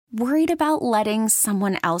Worried about letting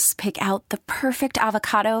someone else pick out the perfect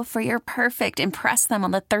avocado for your perfect impress them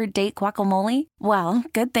on the third date guacamole? Well,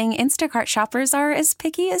 good thing Instacart shoppers are as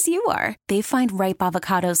picky as you are. They find ripe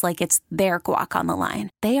avocados like it's their guac on the line.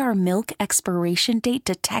 They are milk expiration date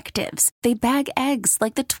detectives. They bag eggs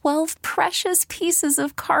like the 12 precious pieces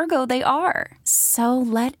of cargo they are. So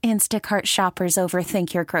let Instacart shoppers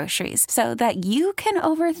overthink your groceries so that you can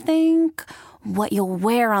overthink what you'll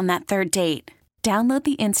wear on that third date. Download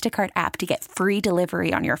the Instacart app to get free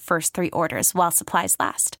delivery on your first 3 orders while supplies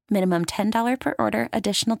last. Minimum $10 per order.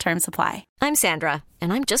 Additional terms apply. I'm Sandra,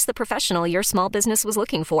 and I'm just the professional your small business was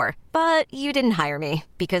looking for. But you didn't hire me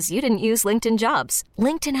because you didn't use LinkedIn Jobs.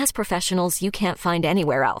 LinkedIn has professionals you can't find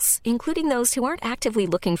anywhere else, including those who aren't actively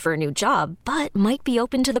looking for a new job, but might be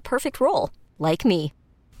open to the perfect role, like me.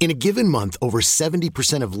 In a given month, over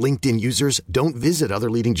 70% of LinkedIn users don't visit other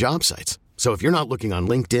leading job sites. So if you're not looking on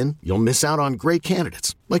LinkedIn, you'll miss out on great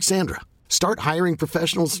candidates like Sandra. Start hiring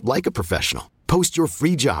professionals like a professional. Post your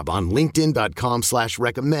free job on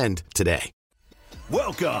linkedin.com/recommend today.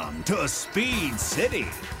 Welcome to Speed City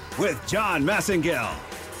with John Massengill,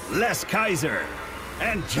 Les Kaiser,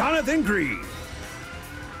 and Jonathan Green.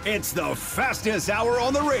 It's the fastest hour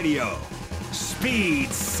on the radio. Speed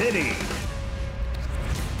City.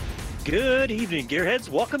 Good evening, Gearheads.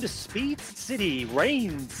 Welcome to Speed City,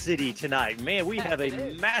 Rain City tonight. Man, we have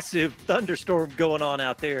a massive thunderstorm going on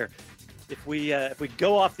out there. If we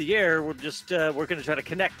go off the air, we're going to try to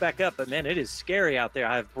connect back up. But man, it is scary out there.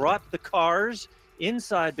 I've brought the cars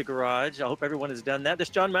inside the garage. I hope everyone has done that. This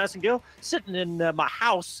is John Massengill sitting in my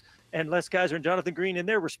house, and Les Kaiser and Jonathan Green in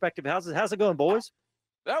their respective houses. How's it going, boys?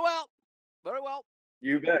 Very well. Very well.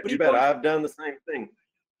 You bet. You bet. I've done the same thing.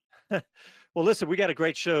 Well, listen, we got a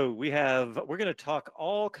great show. We're going to talk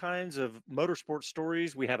all kinds of motorsport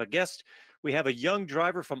stories. We have a guest. We have a young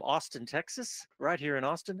driver from Austin, Texas, right here in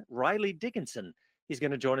Austin, Riley Dickinson. He's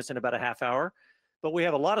going to join us in about a half hour. But we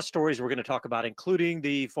have a lot of stories we're going to talk about, including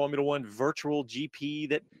the Formula One virtual GP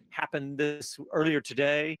that happened earlier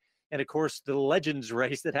today. And, of course, the Legends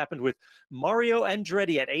race that happened with Mario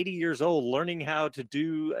Andretti at 80 years old, learning how to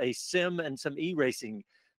do a sim and some e-racing.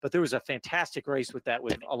 But there was a fantastic race with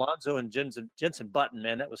Alonso and Jenson Button,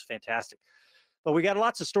 man. That was fantastic. But we got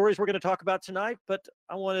lots of stories we're going to talk about tonight. But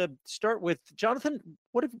I want to start with Jonathan.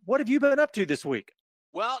 What have you been up to this week?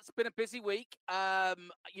 Well, it's been a busy week.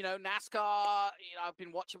 NASCAR. I've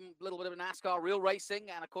been watching a little bit of NASCAR real racing,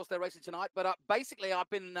 and of course they're racing tonight. But basically, I've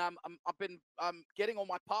been getting all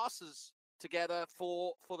my passes together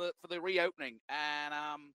for the reopening, and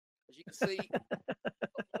as you can see,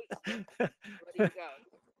 ready to go.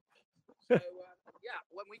 So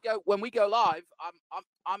when we go live, I'm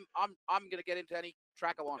going to get into any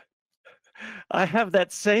track I want. I have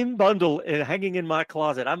that same bundle hanging in my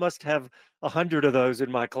closet. I must have 100 of those in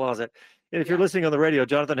my closet. And if you're listening on the radio,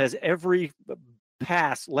 Jonathan has every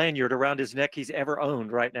pass lanyard around his neck he's ever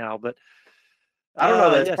owned right now. But I don't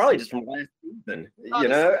know. That's probably just from last season.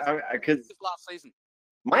 Because last season.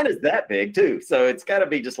 Mine is that big too, so it's got to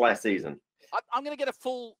be just last season. I'm going to get a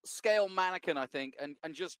full-scale mannequin, I think, and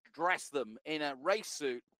just dress them in a race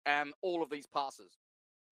suit and all of these passes.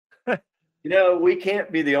 We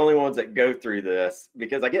can't be the only ones that go through this,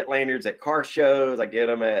 because I get lanyards at car shows. I get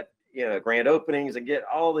them at, grand openings. I get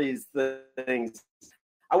all these things.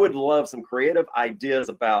 I would love some creative ideas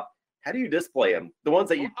about how do you display them, the ones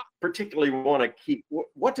that you particularly want to keep,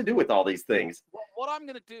 what to do with all these things. What I'm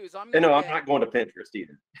going to do is I'm not going to Pinterest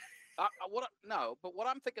either. But what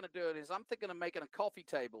I'm thinking of doing is I'm thinking of making a coffee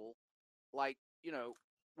table,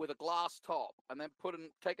 with a glass top, and then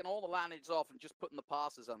taking all the lanyards off and just putting the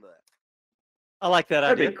passes under there. I like that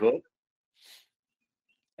idea. That'd be cool.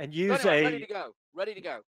 And use ready to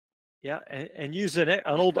go. Yeah, and use an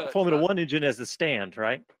old Formula One engine as the stand,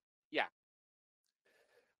 right? Yeah.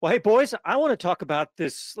 Well, hey, boys, I want to talk about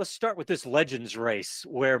this. Let's start with this Legends race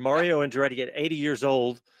where Mario Andretti at 80 years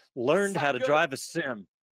old learned how to drive a sim.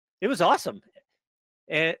 It was awesome.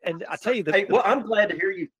 And I tell you I'm glad to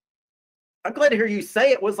hear you. I'm glad to hear you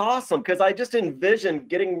say it was awesome, because I just envisioned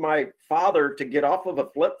getting my father to get off of a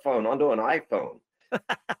flip phone onto an iPhone.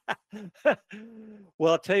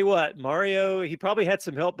 Well, I'll tell you what, Mario, he probably had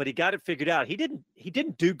some help, but he got it figured out. He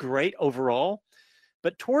didn't do great overall,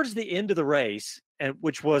 but towards the end of the race, and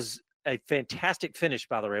which was a fantastic finish,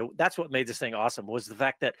 by the way, that's what made this thing awesome, was the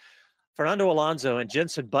fact that Fernando Alonso and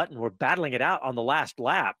Jenson Button were battling it out on the last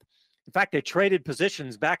lap. In fact, they traded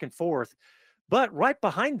positions back and forth, but right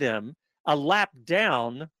behind them, a lap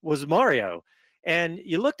down, was Mario. And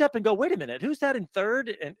you looked up and go, wait a minute, who's that in third?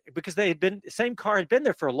 And because same car had been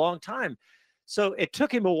there for a long time. So it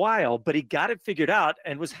took him a while, but he got it figured out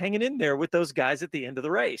and was hanging in there with those guys at the end of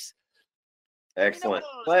the race. Excellent.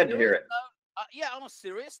 Glad to hear it. On a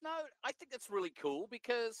serious note, I think that's really cool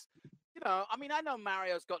because, I know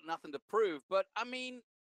Mario's got nothing to prove, but I mean,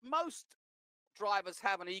 most drivers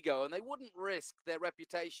have an ego and they wouldn't risk their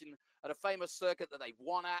reputation at a famous circuit that they've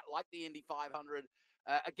won at, like the Indy 500,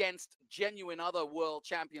 against genuine other world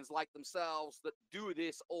champions like themselves that do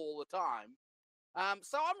this all the time.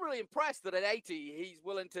 So I'm really impressed that at 80, he's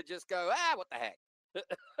willing to just go, what the heck?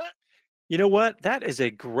 You know what? That is a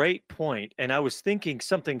great point. And I was thinking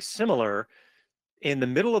something similar in the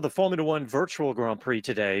middle of the Formula One virtual Grand Prix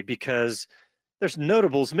today, because there's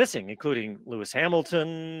notables missing, including Lewis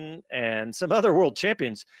Hamilton and some other world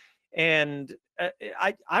champions. And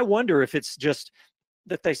I wonder if it's just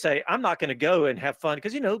that they say, I'm not going to go and have fun,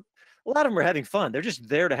 because, a lot of them are having fun. They're just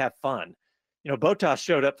there to have fun. Bottas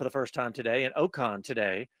showed up for the first time today, and Ocon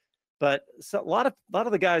today, but a lot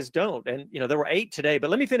of the guys don't. And, there were 8 today,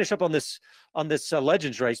 but let me finish up on this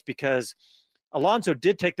Legends race, because Alonso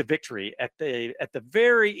did take the victory at the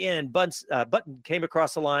very end. Button came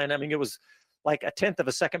across the line. I mean, it was like a 1/10 of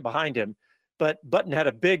a second behind him, but Button had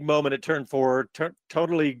a big moment at turn 4,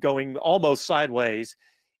 totally going almost sideways,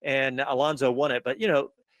 and Alonso won it. But,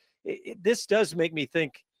 this does make me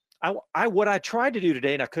think, what I tried to do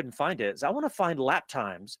today and I couldn't find it is I want to find lap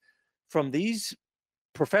times from these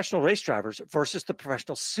professional race drivers versus the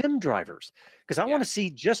professional sim drivers, because I want to see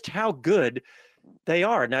just how good they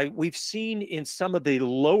are. Now, we've seen in some of the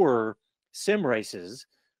lower sim races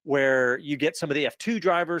where you get some of the F2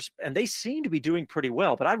 drivers and they seem to be doing pretty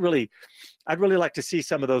well, but I'd really like to see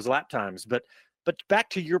some of those lap times. But back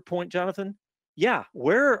to your point, Jonathan,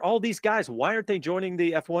 where are all these guys? Why aren't they joining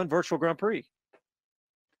the F1 virtual Grand Prix?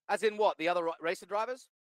 As in what? The other racer drivers?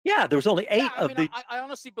 Yeah, there was only 8 of the. I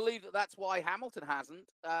honestly believe that's why Hamilton hasn't.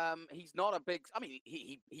 He's not a big. I mean,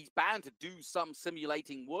 he's bound to do some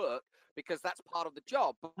simulating work because that's part of the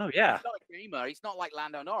job. Oh yeah. He's not a gamer. He's not like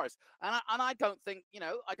Lando Norris, and I don't think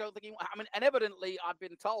I don't think he. I mean, and evidently I've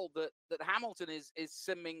been told that Hamilton is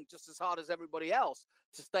simming just as hard as everybody else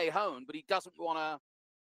to stay home, but he doesn't want to.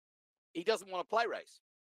 He doesn't want to play race.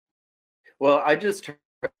 Well, I just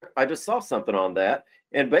saw something on that,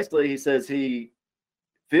 and basically he says he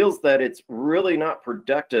feels that it's really not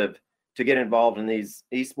productive to get involved in these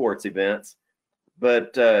esports events,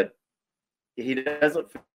 but he doesn't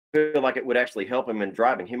feel like it would actually help him in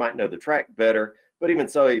driving. He might know the track better, but even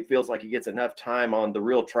so, he feels like he gets enough time on the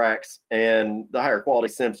real tracks and the higher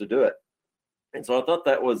quality sims to do it. And so I thought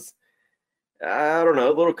that was, I don't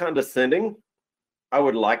know, a little condescending. I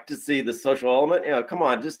would like to see the social element. Come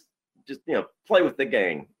on, just play with the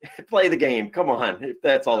game. Play the game. Come on, if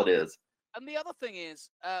that's all it is. And the other thing is,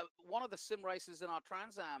 one of the sim racers in our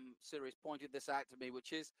Trans Am series pointed this out to me,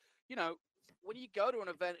 which is, when you go to an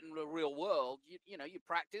event in the real world, you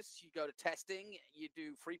practice, you go to testing, you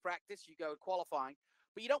do free practice, you go qualifying,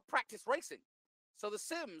 but you don't practice racing. So the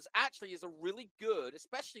sims actually is a really good,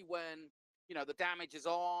 especially when, the damage is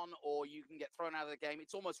on or you can get thrown out of the game.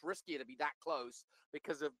 It's almost riskier to be that close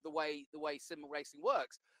because of the way sim racing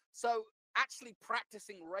works. So actually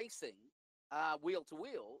practicing racing wheel to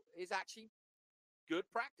wheel is actually good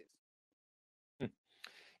practice.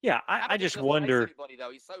 Yeah, I just wonder. Anybody,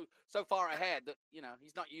 though, he's so far ahead that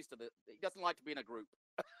he's not used to it. He doesn't like to be in a group.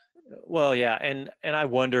 Well, yeah, and I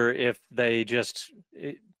wonder if they just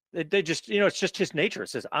it's just his nature. It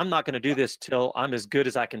says, I'm not going to do this till I'm as good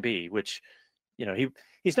as I can be, which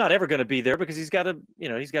he's not ever going to be there because he's got a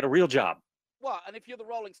real job. Well, and if you're the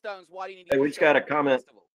Rolling Stones, why do you need to? Hey, we just got a comment.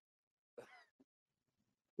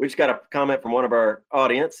 We just got a comment from one of our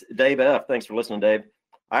audience, Dave F. Thanks for listening, Dave.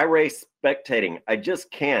 I race spectating. I just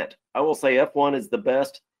can't. I will say F1 is the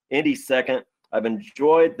best. Indy second. I've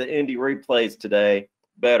enjoyed the Indy replays today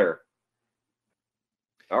better.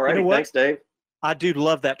 All right. Thanks, Dave. I do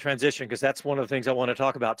love that transition because that's one of the things I want to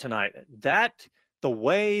talk about tonight. The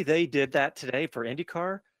way they did that today for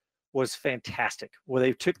IndyCar was fantastic. Well,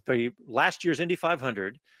 they took the last year's Indy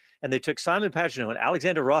 500 and they took Simon Pagenaud and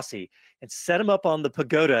Alexander Rossi and set them up on the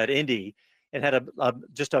pagoda at Indy and had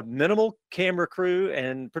just a minimal camera crew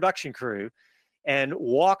and production crew and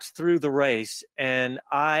walked through the race. And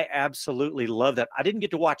I absolutely love that. I didn't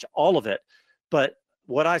get to watch all of it, but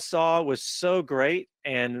what I saw was so great.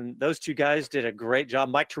 And those two guys did a great job.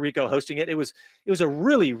 Mike Tirico hosting it. It was a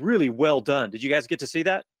really, really well done. Did you guys get to see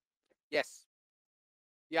that? Yes.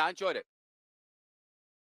 Yeah, I enjoyed it.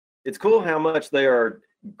 It's cool how much they are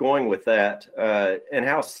going with that and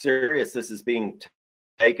how serious this is being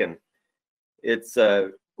taken. It's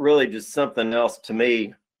really just something else to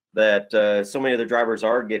me that so many of the drivers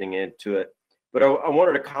are getting into it. But I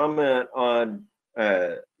wanted to comment on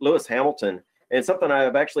Lewis Hamilton, and something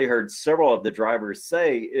I've actually heard several of the drivers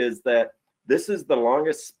say is that this is the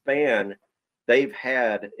longest span they've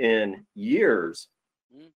had in years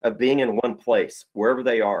of being in one place, wherever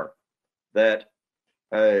they are. That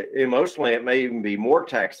emotionally, it may even be more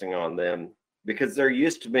taxing on them because they're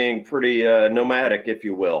used to being pretty nomadic, if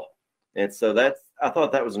you will. And so I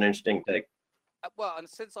thought that was an interesting take. Well, and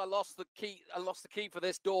since I lost the key for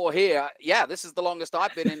this door here, yeah, this is the longest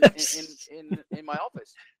I've been in my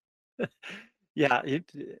office. Yeah,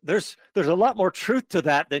 there's a lot more truth to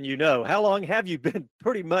that than you know. How long have you been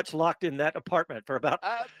pretty much locked in that apartment for about?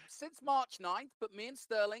 Since March 9th, but me and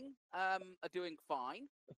Sterling are doing fine.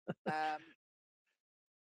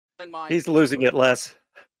 He's losing it less.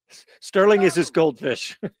 Sterling is his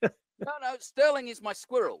goldfish. No, Sterling is my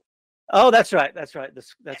squirrel. Oh, that's right. That's right.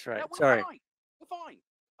 That's right. We're Sorry. Fine. We're fine.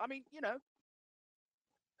 I mean,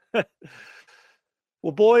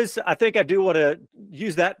 Well, boys, I think I do want to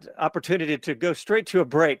use that opportunity to go straight to a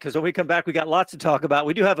break, because when we come back, we got lots to talk about.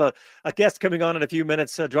 We do have a guest coming on in a few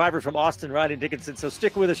minutes, a driver from Austin, Riley Dickinson. So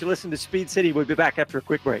stick with us. You listen to Speed City. We'll be back after a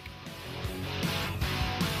quick break.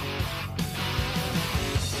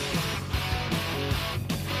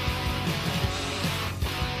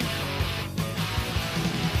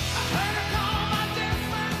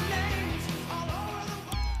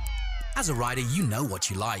 As a rider, you know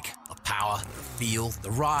what you like. The power, the feel,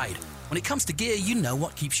 the ride. When it comes to gear, you know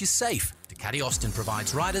what keeps you safe. Ducati Austin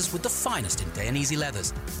provides riders with the finest in Dainese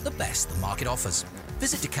leathers, the best the market offers.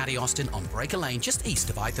 Visit Ducati Austin on Breaker Lane just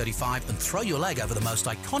east of I-35 and throw your leg over the most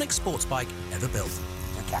iconic sports bike ever built.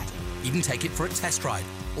 Ducati. Even take it for a test ride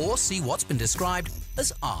or see what's been described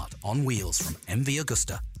as art on wheels from MV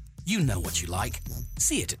Agusta. You know what you like.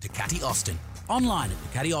 See it at Ducati Austin. Online at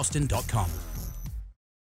DucatiAustin.com.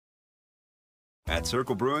 At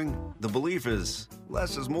Circle Brewing, the belief is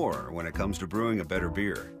less is more when it comes to brewing a better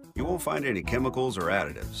beer. You won't find any chemicals or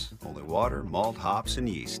additives, only water, malt, hops, and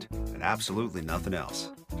yeast, and absolutely nothing else.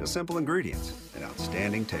 Just simple ingredients and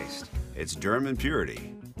outstanding taste. It's German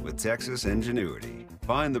purity with Texas ingenuity.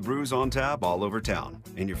 Find the brews on tap all over town,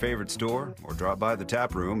 in your favorite store, or drop by the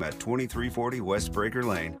tap room at 2340 West Breaker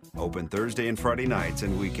Lane, open Thursday and Friday nights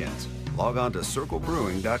and weekends. Log on to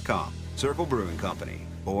circlebrewing.com. Circle Brewing Company.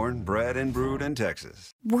 Born, bred, and brewed in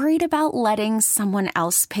Texas. Worried about letting someone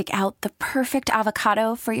else pick out the perfect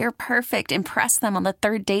avocado for your perfect impress them on the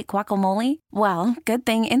third date guacamole? Well, good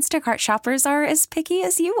thing Instacart shoppers are as picky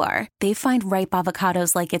as you are. They find ripe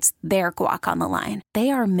avocados like it's their guac on the line.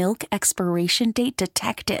 They are milk expiration date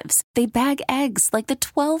detectives. They bag eggs like the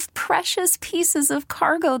 12 precious pieces of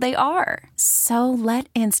cargo they are. So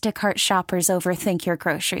let Instacart shoppers overthink your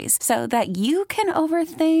groceries so that you can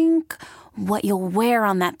overthink what you'll wear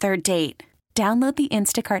on that third date. Download the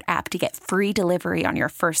Instacart app to get free delivery on your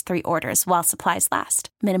first 3 orders while supplies last.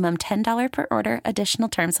 Minimum $10 per order. Additional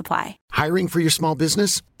terms apply. Hiring for your small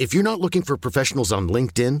business? If you're not looking for professionals on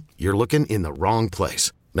LinkedIn, you're looking in the wrong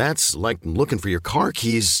place. That's like looking for your car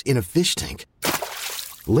keys in a fish tank.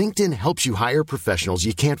 LinkedIn helps you hire professionals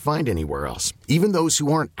you can't find anywhere else, even those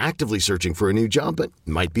who aren't actively searching for a new job but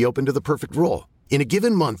might be open to the perfect role. In a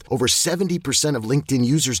given month, over 70% of LinkedIn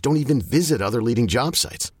users don't even visit other leading job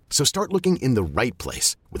sites. So start looking in the right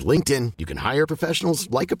place. With LinkedIn, you can hire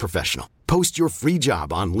professionals like a professional. Post your free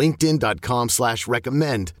job on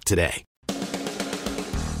linkedin.com/recommend today.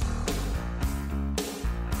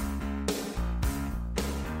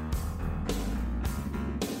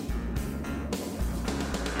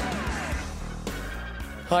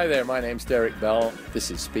 Hi there, my name's Derek Bell.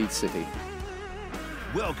 This is Speed City.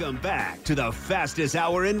 Welcome back to the fastest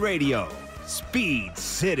hour in radio, Speed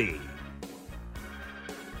City.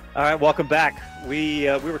 All right, welcome back. We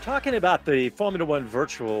were talking about the Formula One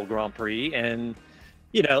Virtual Grand Prix, and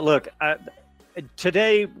look,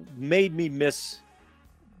 today made me miss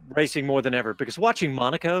racing more than ever, because watching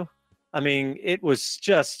Monaco, I mean, it was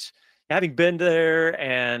just, having been there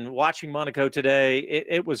and watching Monaco today,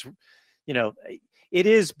 it was, it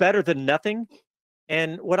is better than nothing.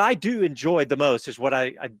 And what I do enjoy the most is what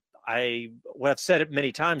I've said it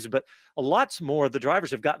many times, but a lot more of the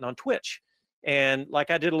drivers have gotten on Twitch. And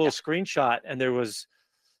like I did a little screenshot, and there was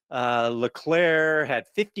Leclerc had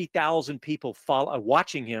 50,000 people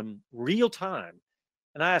watching him real time.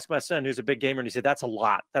 And I asked my son, who's a big gamer, and he said, that's a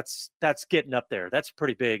lot. That's getting up there. That's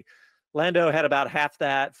pretty big. Lando had about half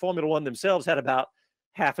that. Formula One themselves had about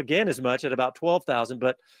half again as much at about 12,000.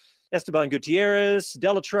 But Esteban Gutierrez,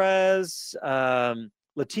 Delatrez,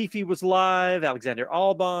 Latifi was live, Alexander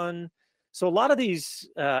Albon. So a lot of these,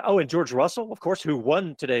 and George Russell, of course, who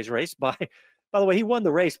won today's race by the way, he won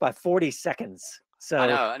the race by 40 seconds. So I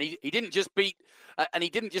know, and he didn't just beat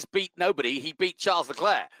nobody. He beat Charles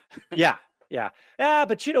Leclerc. yeah.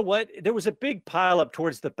 But you know what? There was a big pileup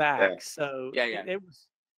towards the back. Yeah. So Yeah. it was.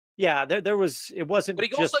 Yeah, there was. It wasn't. But he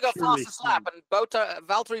just also got fastest lap, and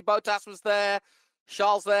Valtteri Bottas was there,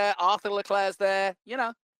 Charles there, Arthur Leclerc's there. You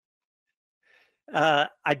know.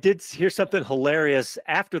 I did hear something hilarious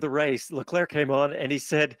after the race. Leclerc came on and he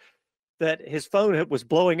said that his phone was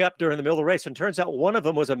blowing up during the middle of the race. And turns out one of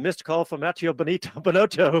them was a missed call from Matteo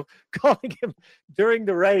Binotto calling him during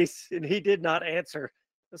the race, and he did not answer.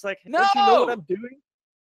 It's like, no! Don't you know what I'm doing?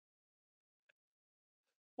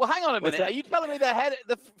 Well, hang on a minute. Are you telling me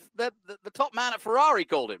the top man at Ferrari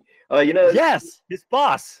called him? Yes, his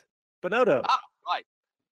boss, Binotto. Ah, right.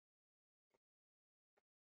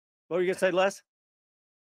 What were you going to say, Les?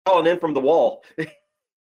 Calling in from the wall.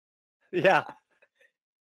 Yeah.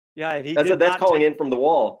 And that's calling in from the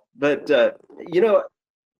wall. But,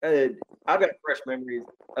 I've got fresh memories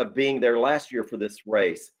of being there last year for this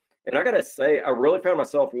race. And I got to say, I really found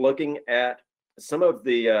myself looking at some of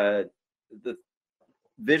the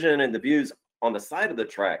vision and the views on the side of the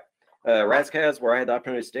track. Razzcaz, where I had the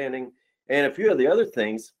opportunity of standing, and a few of the other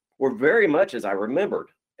things were very much as I remembered.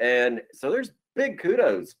 And so there's big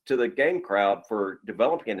kudos to the game crowd for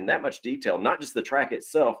developing it in that much detail, not just the track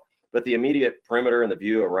itself, but the immediate perimeter and the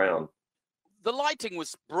view around. The lighting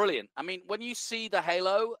was brilliant. I mean, when you see the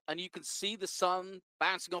halo and you can see the sun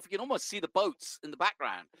bouncing off, you can almost see the boats in the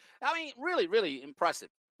background. I mean, really, really impressive.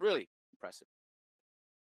 Really impressive.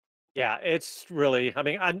 Yeah, it's really, I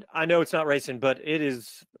mean, I know it's not racing, but it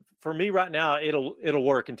is, for me right now, it'll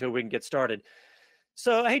work until we can get started.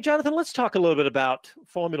 So, hey, Jonathan, let's talk a little bit about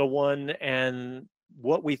Formula One and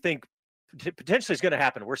what we think potentially is going to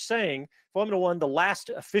happen. We're saying Formula One, the last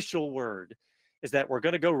official word is that we're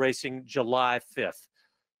going to go racing July 5th.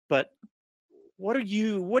 But what do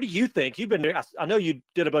you think? I know you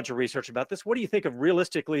did a bunch of research about this. What do you think of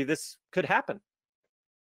realistically this could happen?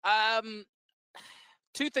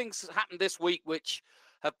 Two things happened this week which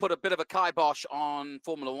have put a bit of a kibosh on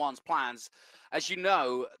Formula One's plans. As you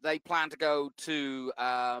know, they plan to go to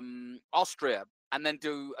Austria and then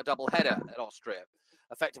do a double header at Austria,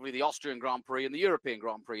 effectively the Austrian Grand Prix and the European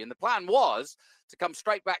Grand Prix. And the plan was to come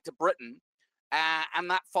straight back to Britain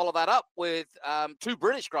and follow that up with two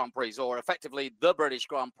British Grand Prix, or effectively the British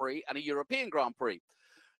Grand Prix and a European Grand Prix.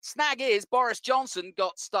 Snag is Boris Johnson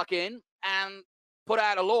got stuck in and put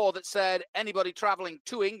out a law that said anybody traveling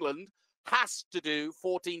to England has to do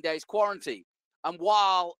 14 days quarantine. And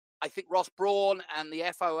while I think Ross Brawn and the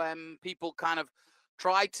FOM people kind of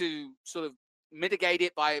tried to sort of mitigate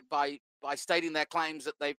it by stating their claims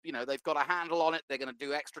that they've got a handle on it, they're going to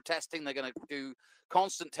do extra testing, they're going to do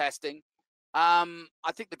constant testing.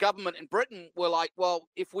 I think the government in Britain were like, well,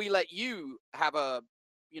 if we let you have an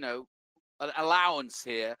allowance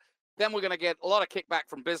here, then we're going to get a lot of kickback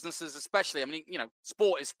from businesses, especially. I mean,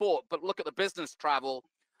 sport is sport, but look at the business travel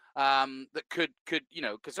that could,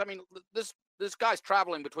 because I mean, there's guys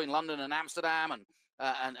traveling between London and Amsterdam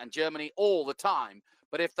and Germany all the time.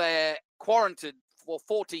 But if they're quarantined for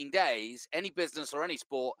 14 days, any business or any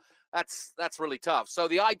sport, that's really tough. So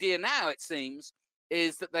the idea now, it seems,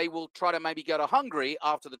 is that they will try to maybe go to Hungary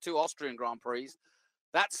after the two Austrian Grand Prix.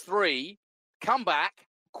 That's 3. Come back,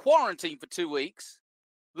 quarantine for 2 weeks.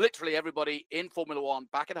 Literally everybody in Formula One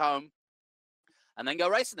back at home, and then go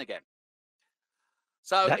racing again.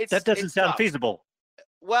 So that doesn't sound feasible.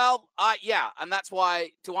 Well, yeah, and that's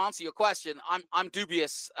why, to answer your question, I'm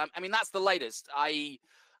dubious. I mean, that's the latest.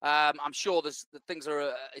 I'm sure things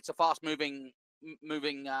are. It's a fast moving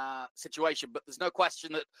situation, but there's no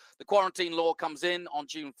question that the quarantine law comes in on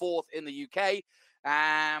June 4th in the UK,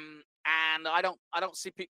 and I don't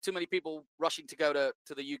see too many people rushing to go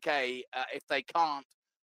to the UK if they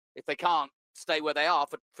can't stay where they are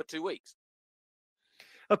for 2 weeks.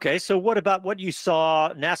 Okay, so what about what you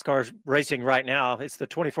saw NASCAR's racing right now? It's the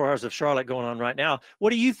 24 Hours of Charlotte going on right now.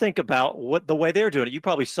 What do you think about the way they're doing it? You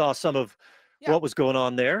probably saw some of what was going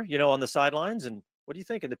on there, on the sidelines. And what do you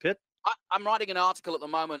think in the pit? I'm writing an article at the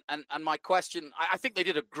moment, and my question, I think they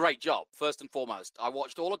did a great job, first and foremost. I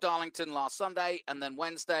watched all of Darlington last Sunday and then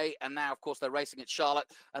Wednesday, and now, of course, they're racing at Charlotte.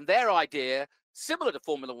 And their idea, similar to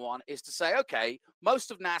Formula One, is to say, okay, most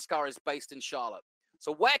of NASCAR is based in Charlotte.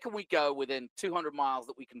 So where can we go within 200 miles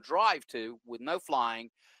that we can drive to with no flying,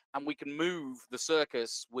 and we can move the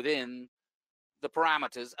circus within the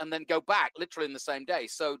parameters and then go back literally in the same day?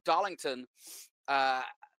 So Darlington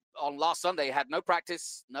on last Sunday had no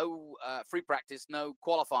practice, no free practice, no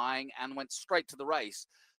qualifying, and went straight to the race.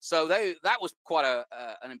 So that was quite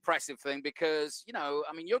an impressive thing because, I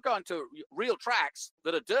mean, you're going to real tracks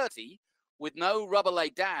that are dirty with no rubber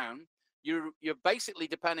laid down. you're basically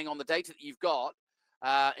depending on the data that you've got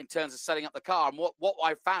in terms of setting up the car. And what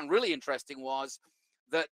I found really interesting was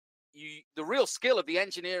that the real skill of the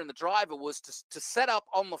engineer and the driver was to set up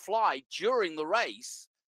on the fly during the race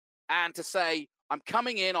and to say, I'm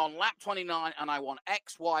coming in on lap 29 and I want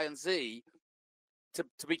X, Y, and Z to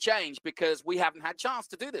be changed because we haven't had chance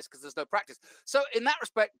to do this because there's no practice. So in that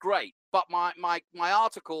respect, great. But my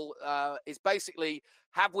article is basically,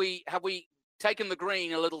 have we taken the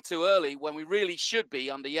green a little too early when we really should be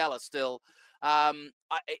under yellow still?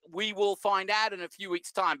 We will find out in a few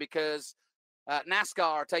weeks' time because NASCAR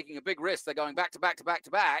are taking a big risk. They're going back to back to back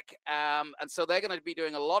to back. And so they're going to be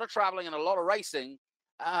doing a lot of traveling and a lot of racing.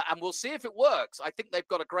 And we'll see if it works. I think they've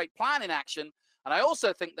got a great plan in action. And I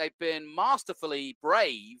also think they've been masterfully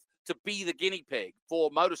brave to be the guinea pig for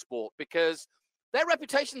motorsport because their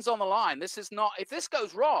reputation's on the line. This is not, if this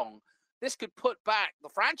goes wrong, this could put back the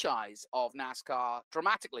franchise of NASCAR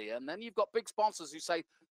dramatically. And then you've got big sponsors who say,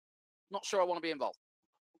 not sure I want to be involved.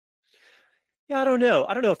 Yeah, I don't know.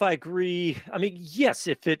 I don't know if I agree. I mean, yes,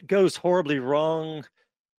 if it goes horribly wrong,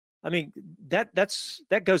 I mean, that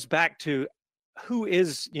goes back to who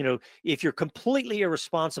is, if you're completely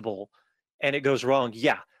irresponsible and it goes wrong,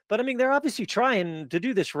 yeah. But I mean, they're obviously trying to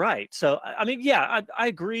do this right. So, I mean, yeah, I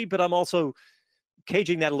agree, but I'm also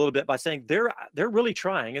caging that a little bit by saying they're really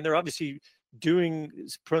trying, and they're obviously doing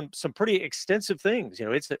some pretty extensive things.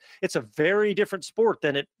 It's a very different sport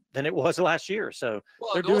than it was last year. So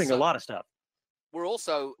they're doing a lot of stuff. We're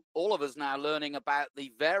also, all of us now, learning about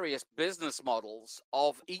the various business models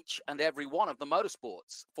of each and every one of the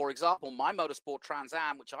motorsports. For example, my motorsport Trans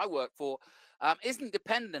Am, which I work for, isn't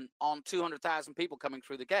dependent on 200,000 people coming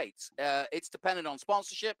through the gates. It's dependent on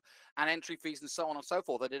sponsorship and entry fees and so on and so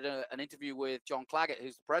forth. I did an interview with John Claggett,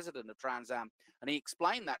 who's the president of Trans Am, and he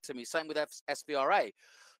explained that to me. Same with SVRA.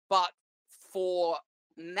 But for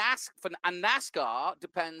NASCAR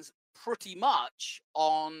depends pretty much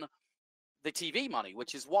on the TV money,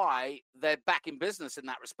 which is why they're back in business in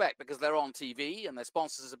that respect, because they're on TV and their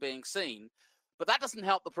sponsors are being seen. But that doesn't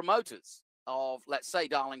help the promoters of, let's say,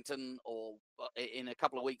 Darlington, or in a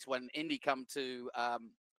couple of weeks when Indy come to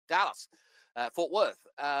Dallas, Fort Worth.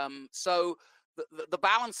 So the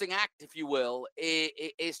balancing act, if you will,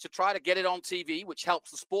 is to try to get it on TV, which helps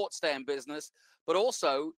the sport stay in business, but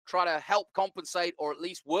also try to help compensate or at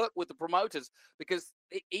least work with the promoters, because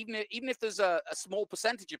even if there's a small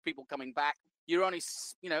percentage of people coming back, you're only,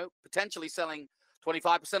 potentially selling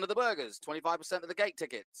 25% of the burgers, 25% of the gate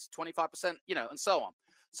tickets, 25%, and so on.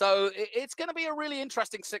 So it's going to be a really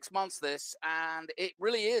interesting 6 months, this, and it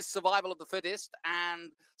really is survival of the fittest and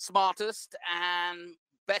smartest and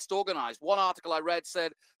best organized. One article I read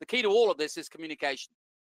said the key to all of this is communication.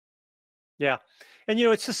 Yeah. And,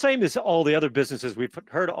 it's the same as all the other businesses. We've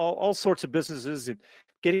heard all sorts of businesses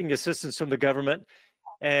getting assistance from the government,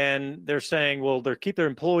 and they're saying, well, they'll keep their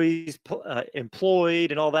employees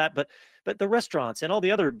employed and all that. But the restaurants and all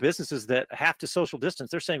the other businesses that have to social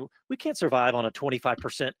distance, they're saying, we can't survive on a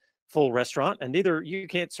 25% full restaurant, and neither you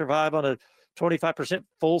can't survive on a 25%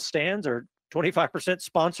 full stands or 25%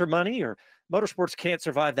 sponsor money, or motorsports can't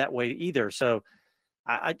survive that way either. So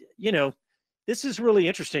this is really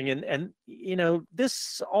interesting. And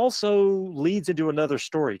this also leads into another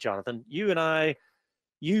story, Jonathan.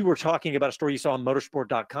 You were talking about a story you saw on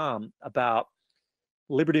motorsport.com about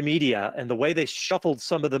Liberty Media and the way they shuffled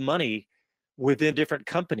some of the money within different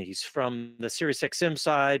companies, from the SiriusXM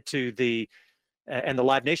side to the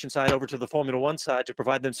Live Nation side over to the Formula One side, to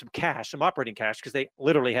provide them some operating cash, because they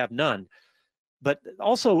literally have none. But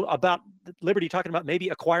also about Liberty talking about maybe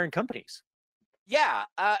acquiring companies. Yeah,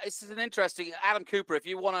 this is an interesting. Adam Cooper, if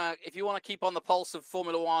you want to keep on the pulse of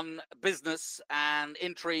Formula One business and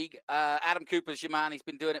intrigue, Adam Cooper's your man. He's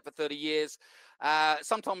been doing it for 30 years.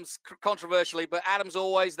 Sometimes controversially, but Adam's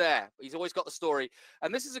always there. He's always got the story.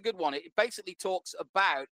 And this is a good one. It basically talks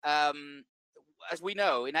about, as we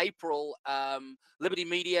know, in April, Liberty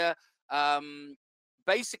Media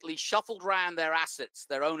basically shuffled around their assets,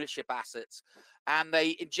 their ownership assets, and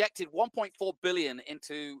they injected $1.4 billion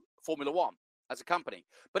into Formula One as a company.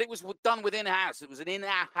 But it was done within house. It was an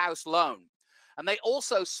in-house loan. And they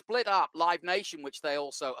also split up Live Nation, which they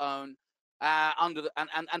also own,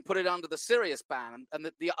 and put it under the Sirius ban. And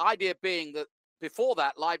the idea being that before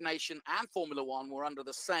that, Live Nation and Formula One were under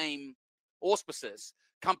the same auspices,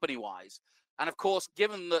 company-wise. And of course,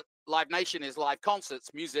 given that Live Nation is live concerts,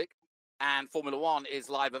 music, and Formula One is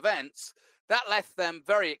live events, that left them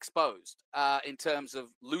very exposed in terms of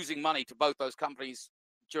losing money to both those companies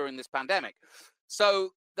during this pandemic.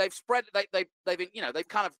 So they've kind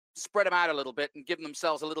of spread them out a little bit and given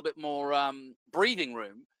themselves a little bit more breathing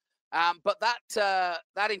room. But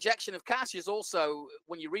that injection of cash is also,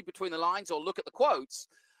 when you read between the lines or look at the quotes,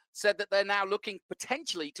 said that they're now looking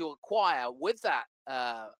potentially to acquire with that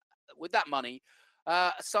money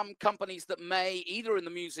some companies that may, either in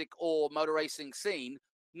the music or motor racing scene,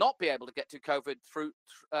 not be able to get to COVID through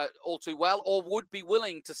all too well, or would be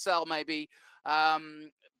willing to sell maybe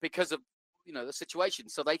because of the situation,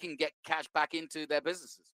 so they can get cash back into their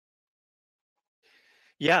businesses.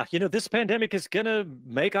 Yeah, this pandemic is going to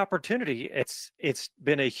make opportunity. It's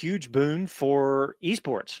been a huge boon for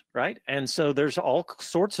esports, right? And so there's all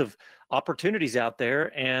sorts of opportunities out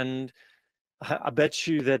there. And I bet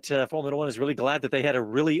you that Formula One is really glad that they had a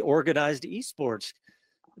really organized esports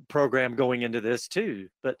program going into this too.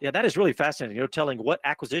 But yeah, that is really fascinating. Telling what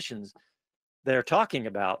acquisitions they're talking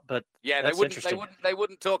about. But yeah, they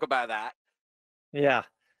wouldn't talk about that. Yeah.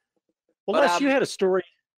 Well, Les, you had a story.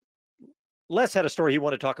 Les had a story he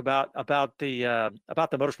wanted to talk about the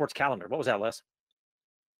motorsports calendar. What was that, Les?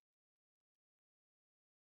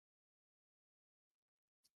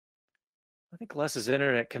 I think Les's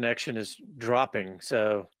internet connection is dropping,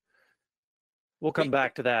 so we'll come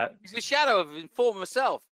back to that. He's a shadow of his former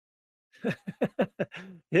self.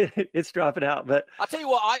 It's dropping out, but I'll tell you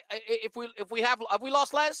what. If we have we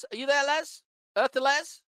lost Les? Are you there, Les? Earth to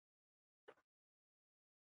Les?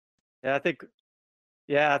 Yeah,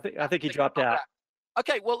 I think he dropped out.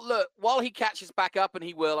 Okay, well, look, while he catches back up, and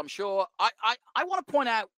he will, I'm sure, I want to point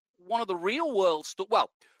out one of the real-world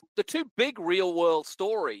the two big real-world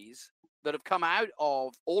stories that have come out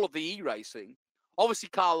of all of the e-racing. Obviously,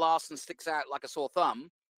 Kyle Larson sticks out like a sore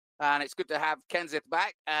thumb, and it's good to have Kenseth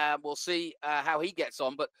back. We'll see how he gets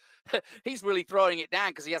on, but he's really throwing it down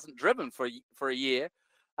because he hasn't driven for a year.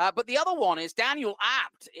 But the other one is Daniel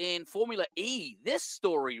Abt in Formula E. This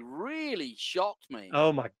story really shocked me.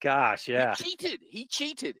 Oh, my gosh, yeah. He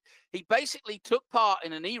cheated. He basically took part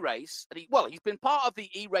in an e-race. And he's been part of the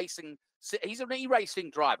e-racing. He's an e-racing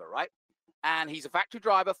driver, right? And he's a factory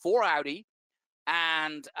driver for Audi.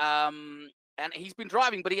 And he's been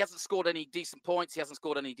driving, but he hasn't scored any decent points. He hasn't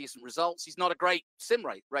scored any decent results. He's not a great sim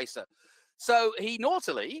racer. So he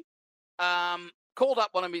naughtily called up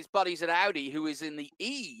one of his buddies at Audi, who is in the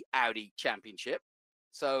Audi Championship,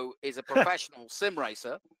 so is a professional sim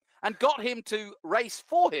racer, and got him to race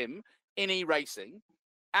for him in e-racing,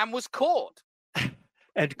 and was caught.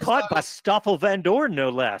 And caught by Stoffel Van Dorn, no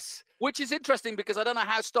less. Which is interesting because I don't know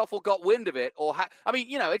how Stoffel got wind of it, or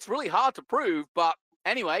it's really hard to prove, but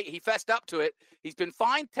anyway, he fessed up to it. He's been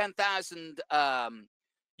fined 10,000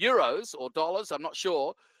 euros or dollars, I'm not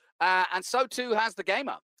sure, and so too has the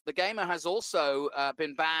gamer. The gamer has also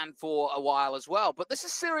been banned for a while as well. But this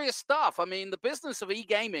is serious stuff. I mean, the business of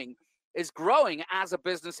e-gaming is growing as a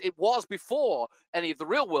business. It was before any of the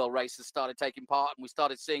real-world races started taking part and we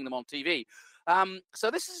started seeing them on TV. So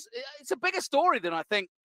it's a bigger story than I think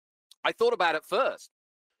I thought about at first.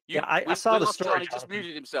 I saw the story. Johnny just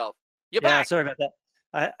muted himself. You're back. Sorry about that.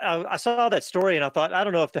 I saw that story and I thought, I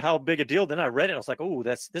don't know how big a deal. Then I read it and I was like, oh,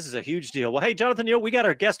 this is a huge deal. Well, hey, Jonathan, we got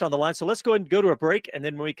our guest on the line. So let's go ahead and go to a break. And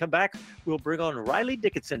then when we come back, we'll bring on Riley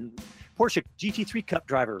Dickinson, Porsche GT3 Cup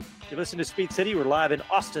driver. You listen to Speed City. We're live in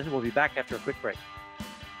Austin. We'll be back after a quick break.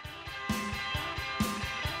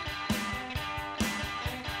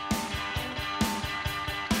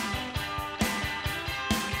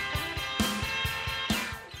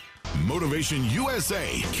 Motivation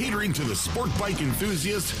USA, catering to the sport bike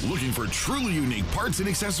enthusiast looking for truly unique parts and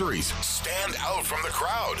accessories. Stand out from the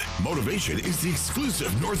crowd. Motivation is the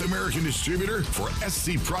exclusive North American distributor for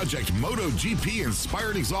SC Project MotoGP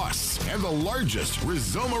inspired exhausts and the largest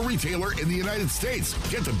Rizoma retailer in the United States.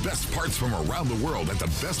 Get the best parts from around the world at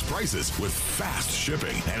the best prices with fast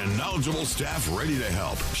shipping and a knowledgeable staff ready to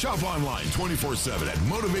help. Shop online 24/7 at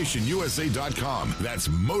motivationusa.com. That's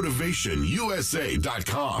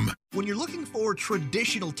motivationusa.com. When you're looking for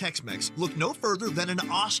traditional Tex-Mex, look no further than an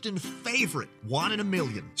Austin favorite, One in a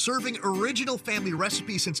Million. Serving original family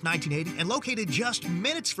recipes since 1980 and located just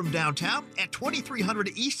minutes from downtown at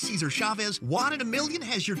 2300 East Cesar Chavez, One in a Million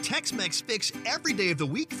has your Tex-Mex fix every day of the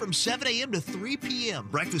week from 7 a.m. to 3 p.m.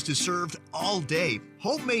 Breakfast is served all day.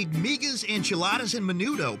 Homemade migas, enchiladas, and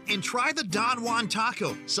menudo. And try the Don Juan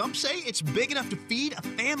taco. Some say it's big enough to feed a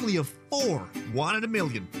family of 4. One in a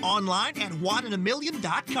Million. Online at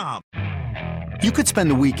oneinaMillion.com. You could spend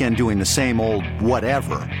the weekend doing the same old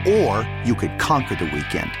whatever, or you could conquer the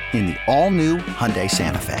weekend in the all-new Hyundai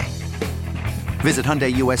Santa Fe. Visit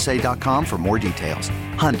HyundaiUSA.com for more details.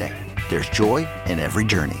 Hyundai, there's joy in every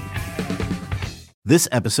journey. This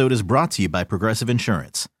episode is brought to you by Progressive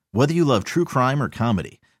Insurance. Whether you love true crime or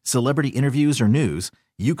comedy, celebrity interviews or news,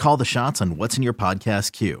 you call the shots on what's in your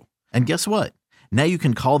podcast queue. And guess what? Now you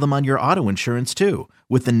can call them on your auto insurance too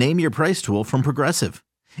with the Name Your Price tool from Progressive.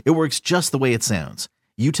 It works just the way it sounds.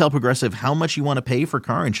 You tell Progressive how much you want to pay for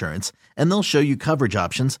car insurance, and they'll show you coverage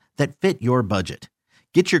options that fit your budget.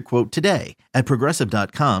 Get your quote today at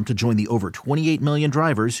Progressive.com to join the over 28 million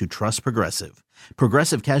drivers who trust Progressive.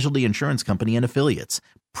 Progressive Casualty Insurance Company and Affiliates.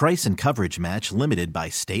 Price and coverage match limited by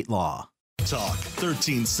state law. Talk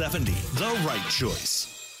 1370, the right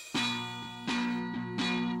choice.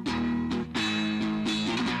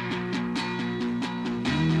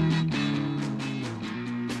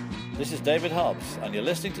 This is David Hobbs, and you're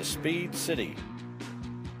listening to Speed City.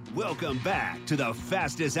 Welcome back to the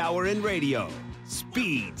fastest hour in radio,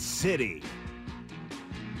 Speed City.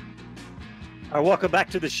 All right, welcome back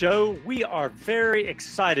to the show. We are very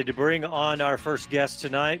excited to bring on our first guest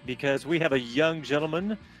tonight because we have a young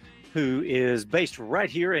gentleman who is based right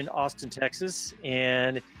here in Austin, Texas,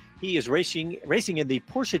 and he is racing in the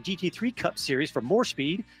Porsche GT3 Cup series for More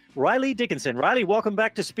Speed. Riley Dickinson. Riley, welcome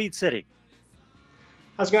back to Speed City.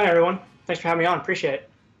 How's it going, everyone? Thanks for having me on. Appreciate it.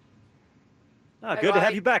 Good to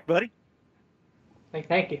have you back, buddy.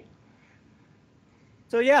 Thank you.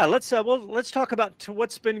 So yeah, let's talk about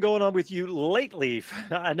what's been going on with you lately.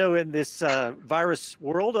 I know in this virus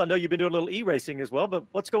world, I know you've been doing a little e-racing as well, but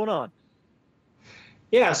what's going on?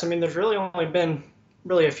 Yes, I mean, there's really only been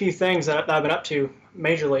a few things that I've been up to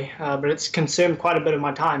majorly, but it's consumed quite a bit of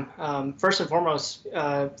my time. First and foremost,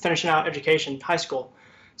 finishing out education, high school.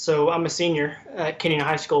 So I'm a senior at Kenyon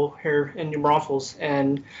High School here in New Braunfels,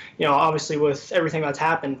 and obviously with everything that's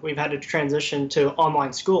happened, we've had to transition to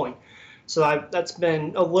online schooling. So that's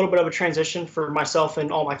been a little bit of a transition for myself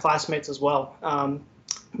and all my classmates as well.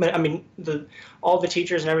 But I mean, all the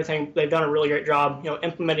teachers and everything, they've done a really great job,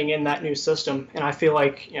 implementing in that new system. And I feel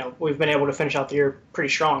like, we've been able to finish out the year pretty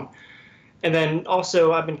strong. And then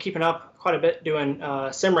also I've been keeping up quite a bit doing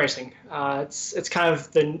sim racing. It's kind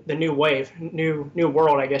of the new wave, new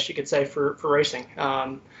world, I guess you could say, for racing.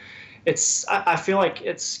 I feel like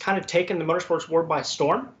it's kind of taken the motorsports world by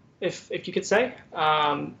storm, if you could say.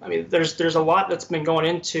 I mean, there's a lot that's been going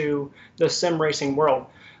into the sim racing world.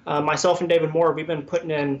 Myself and David Moore, we've been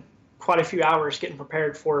putting in quite a few hours getting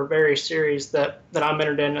prepared for various series that I'm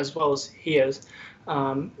entered in, as well as he is.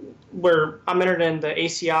 Where I'm entered in the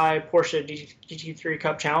ACI Porsche GT3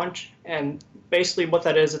 Cup Challenge, and basically what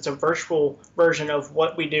that is, it's a virtual version of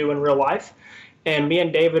what we do in real life. And me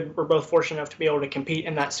and David were both fortunate enough to be able to compete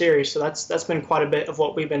in that series, so that's been quite a bit of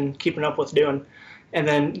what we've been keeping up with doing. And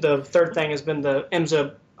then the third thing has been the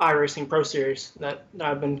IMSA iRacing Pro Series that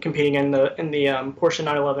I've been competing in the Porsche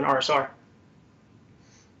 911 RSR.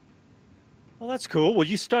 Well, that's cool. Well,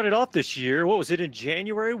 you started off this year. What was it, in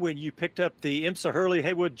January, when you picked up the IMSA Hurley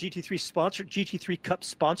Haywood GT3 Cup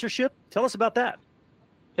sponsorship? Tell us about that.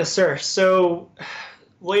 Yes, sir. So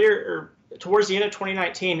towards the end of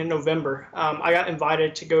 2019 in November, I got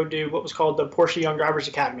invited to go do what was called the Porsche Young Drivers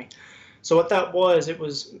Academy. So what that was, it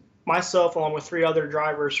was myself along with 3 other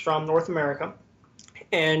drivers from North America.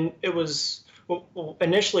 And it was,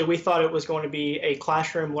 initially we thought it was going to be a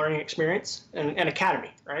classroom learning experience and an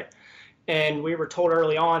academy, right? And we were told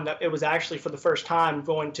early on that it was actually for the first time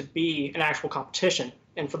going to be an actual competition.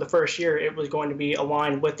 And for the first year, it was going to be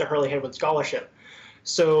aligned with the Hurley Haywood Scholarship.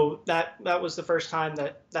 So that was the first time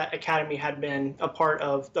that academy had been a part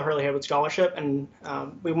of the Hurley Haywood Scholarship. And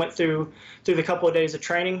we went through the couple of days of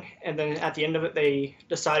training. And then at the end of it, they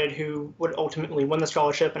decided who would ultimately win the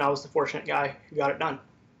scholarship. And I was the fortunate guy who got it done.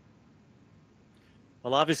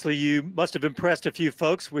 Well, obviously, you must have impressed a few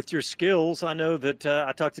folks with your skills. I know that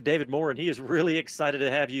I talked to David Moore, and he is really excited to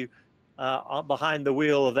have you behind the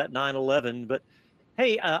wheel of that 911. But,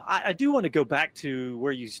 hey, I do want to go back to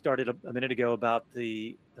where you started a minute ago about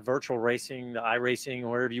the virtual racing, the iRacing, or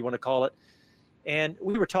whatever you want to call it. And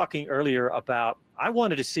we were talking earlier about I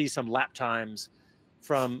wanted to see some lap times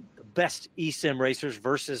from the best eSIM racers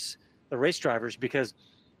versus the race drivers, because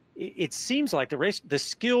it seems like the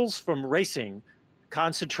skills from racing,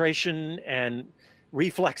 concentration and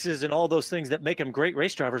reflexes and all those things that make them great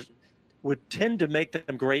race drivers would tend to make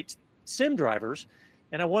them great sim drivers.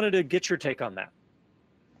 And I wanted to get your take on that.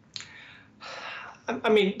 I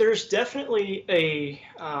mean, there's definitely a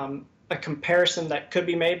comparison that could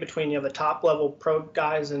be made between the top level pro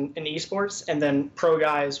guys in esports and then pro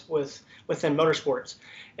guys within motorsports.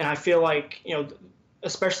 And I feel like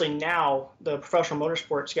especially now, the professional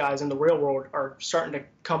motorsports guys in the real world are starting to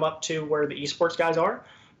come up to where the esports guys are.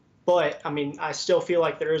 But I mean, I still feel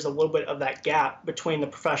like there is a little bit of that gap between the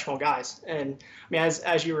professional guys. And I mean,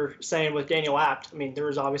 as you were saying with Daniel Abt, I mean, there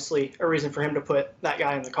was obviously a reason for him to put that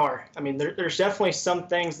guy in the car. I mean, there's definitely some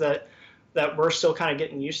things that we're still kind of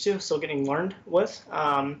getting used to, still getting learned with.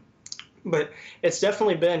 but it's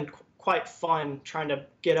definitely been quite fun trying to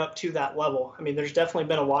get up to that level. I mean, there's definitely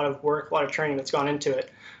been a lot of work, a lot of training that's gone into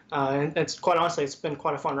it. And it's quite honestly, it's been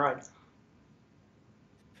quite a fun ride.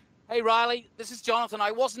 Hey, Riley, this is Jonathan.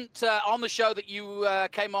 I wasn't on the show that you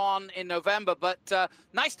came on in November, but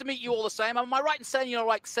nice to meet you all the same. Am I right in saying you're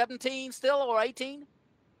like 17 still or 18?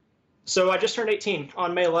 So I just turned 18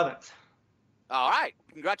 on May 11th. All right.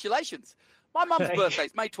 Congratulations. My mum's birthday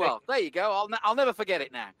is May 12th. There you go. I'll never forget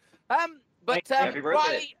it now. Happy birthday.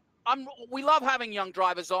 Riley, we love having young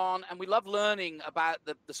drivers on, and we love learning about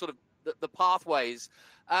the sort of the pathways.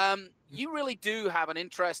 You really do have an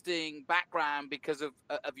interesting background because of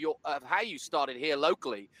how you started here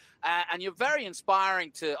locally, and you're very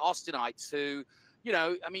inspiring to Austinites who,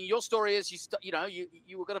 I mean, your story is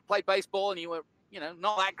you were going to play baseball and you were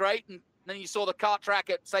not that great, and then you saw the kart track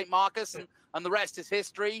at St. Marcus, and the rest is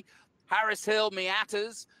history. Harris Hill,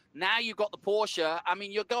 Miatas. Now you've got the Porsche. I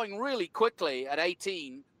mean, you're going really quickly at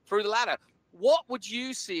 18 through the ladder. What would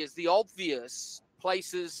you see as the obvious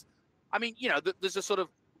places? I mean, there's a sort of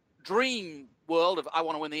dream world of I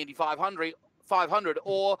want to win the Indy 500,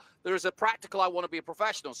 or there is a practical I want to be a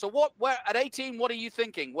professional. So where at 18, what are you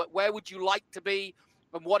thinking? Where would you like to be,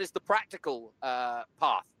 and what is the practical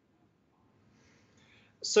path?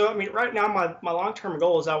 So, I mean, right now, my long-term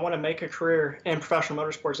goal is I want to make a career in professional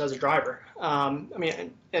motorsports as a driver. I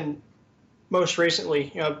mean, and most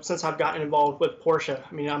recently, since I've gotten involved with Porsche,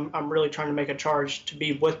 I mean, I'm really trying to make a charge to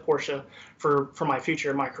be with Porsche for my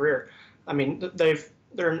future in my career. I mean,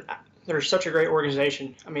 they're such a great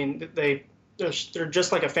organization. I mean, they're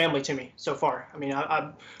just like a family to me so far. I mean,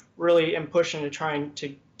 I really am pushing and trying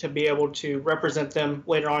to be able to represent them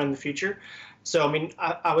later on in the future. So, I mean,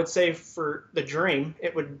 I would say for the dream,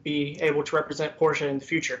 it would be able to represent Porsche in the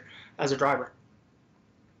future as a driver.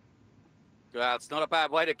 Well, it's not a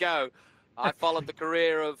bad way to go. I followed the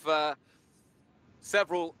career of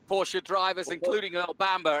several Porsche drivers, including Earl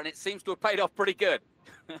Bamber, and it seems to have paid off pretty good.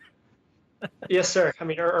 Yes, sir. I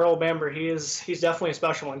mean, Earl Bamber, he's definitely a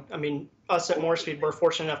special one. I mean, us at Moorespeed, we're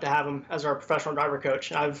fortunate enough to have him as our professional driver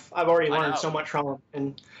coach. And I've already learned so much from him,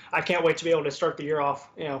 and I can't wait to be able to start the year off,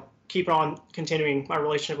 keep on continuing my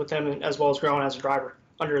relationship with him, as well as growing as a driver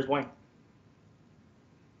under his wing.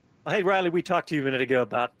 Hey, Riley, we talked to you a minute ago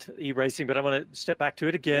about e-racing, but I want to step back to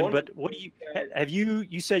it again. But what do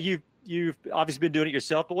you say you've obviously been doing it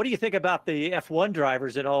yourself, but what do you think about the F1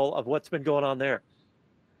 drivers and all of what's been going on there?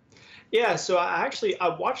 Yeah, so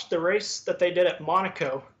I watched the race that they did at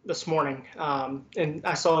Monaco this morning, and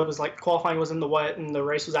I saw it was like qualifying was in the wet and the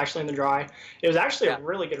race was actually in the dry. It was actually a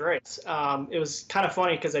really good race. It was kind of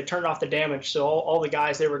funny because they turned off the damage, so all the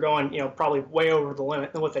guys, they were going, probably way over the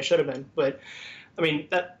limit than what they should have been. But I mean,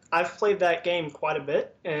 I've played that game quite a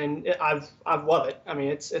bit, and I've loved it. I mean,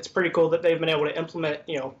 it's pretty cool that they've been able to implement,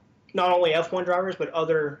 not only F1 drivers but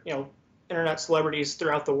other, internet celebrities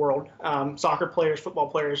throughout the world, soccer players, football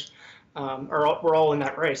players. We're all in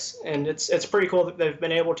that race, and it's pretty cool that they've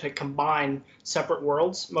been able to combine separate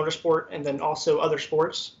worlds, motorsport and then also other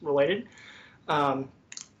sports related. So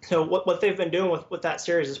what they've been doing with that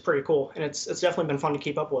series is pretty cool, and it's definitely been fun to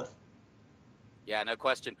keep up with. Yeah, no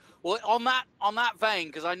question. Well, on that vein,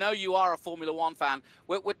 because I know you are a Formula One fan,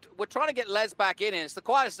 we're trying to get Les back in. It's the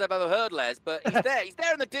quietest I've ever heard Les, but he's there. He's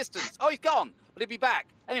there in the distance. Oh, he's gone, but he'll be back.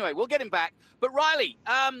 Anyway, we'll get him back. But Riley,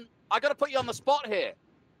 I got to put you on the spot here.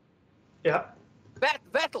 Yeah.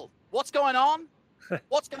 Vettel, what's going on?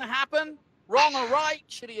 What's going to happen? Wrong or right?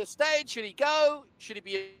 Should he have stayed? Should he go? Should he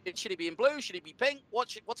be in blue? Should he be pink?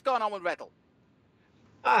 What's going on with Vettel?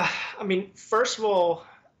 I mean, first of all,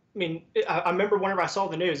 I remember whenever I saw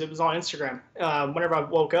the news, it was on Instagram. Whenever I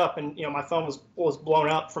woke up and my phone was blown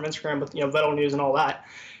up from Instagram with Vettel news and all that,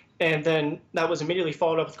 and then that was immediately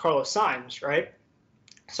followed up with Carlos Sainz, right?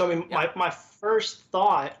 So I mean, my first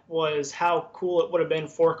thought was how cool it would have been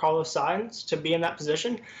for Carlos Sainz to be in that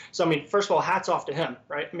position. So I mean, first of all, hats off to him,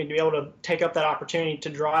 right? I mean, to be able to take up that opportunity to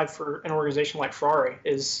drive for an organization like Ferrari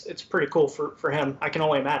it's pretty cool for him. I can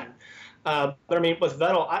only imagine. But I mean, with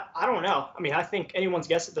Vettel, I don't know. I mean, I think anyone's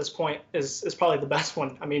guess at this point is probably the best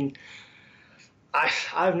one. I mean, I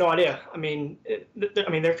have no idea. I mean,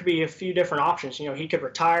 there could be a few different options. He could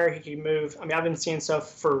retire. He could move. I mean, I've been seeing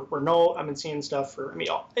stuff for Renault. I've been seeing stuff for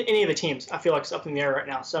any of the teams. I feel like it's up in the air right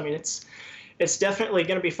now. So I mean, it's definitely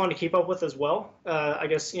going to be fun to keep up with as well. I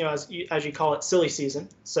guess as you call it, silly season.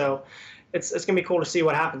 So it's going to be cool to see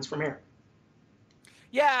what happens from here.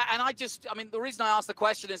 Yeah, and the reason I asked the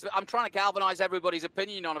question is I'm trying to galvanize everybody's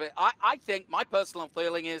opinion on it. I think my personal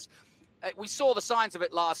feeling is we saw the signs of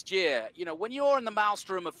it last year. When you're in the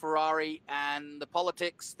maelstrom of Ferrari and the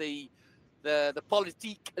politics, the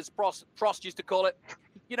politique, as Prost used to call it,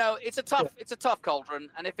 it's a tough cauldron.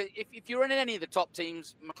 And if you're in any of the top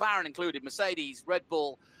teams, McLaren included, Mercedes, Red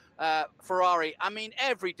Bull, Ferrari, I mean,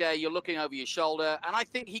 every day you're looking over your shoulder. And I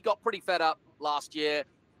think he got pretty fed up last year.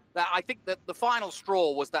 That I think that the final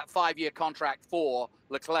straw was that 5-year contract for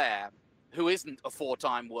Leclerc, who isn't a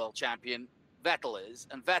 4-time world champion. Vettel is,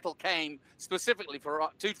 and Vettel came specifically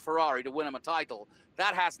to Ferrari to win him a title.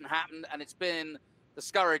 That hasn't happened, and it's been the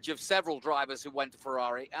scourge of several drivers who went to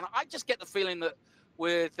Ferrari. And I just get the feeling that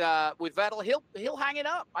with Vettel, he'll hang it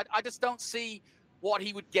up. I just don't see what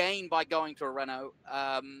he would gain by going to a Renault.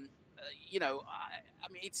 I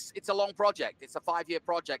mean, it's a long project. It's a 5-year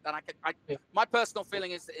project, and my personal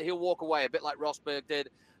feeling is that he'll walk away a bit like Rosberg did,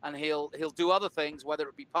 and he'll do other things, whether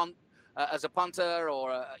it be as a punter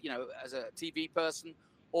or as a TV person,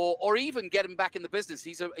 or even get him back in the business.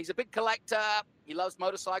 He's a big collector. He loves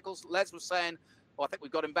motorcycles. Les was saying, I think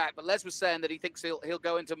we've got him back, but Les was saying that he thinks he'll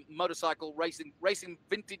go into motorcycle racing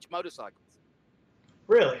vintage motorcycles.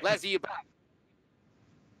 Really? Les, are you back?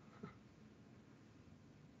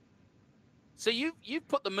 So you've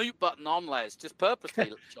put the mute button on, Les, just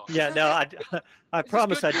purposely, John. Yeah, no, I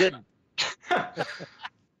promise I didn't.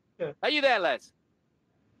 Are you there, Les?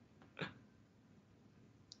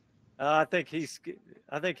 I think he's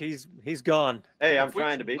gone. Hey, I'm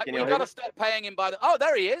trying to be. Can you got to start paying him by the. Oh,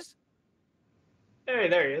 there he is. Hey,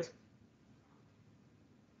 there he is.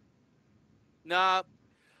 No,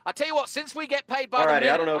 I tell you what. Since we get paid by All the righty,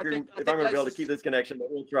 minute, I don't know if I'm going to be able to keep this connection, but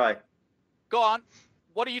we'll try. Go on.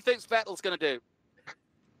 What do you think Vettel's going to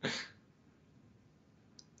do?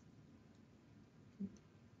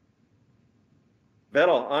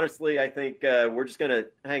 Vettel, honestly, I think we're just going to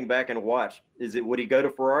hang back and watch. Would he go to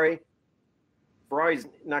Ferrari? Ferrari's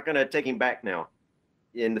not going to take him back now.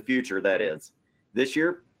 In the future, that is. This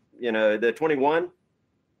year, the 21,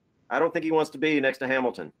 I don't think he wants to be next to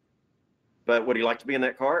Hamilton. But would he like to be in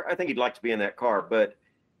that car? I think he'd like to be in that car. But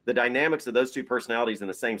the dynamics of those two personalities in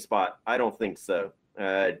the same spot, I don't think so.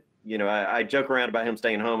 I joke around about him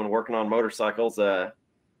staying home and working on motorcycles.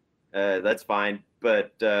 That's fine.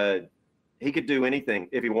 But he could do anything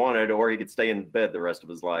if he wanted, or he could stay in bed the rest of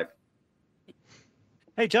his life.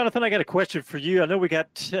 Hey, Jonathan, I got a question for you. I know we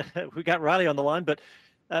got Riley on the line, but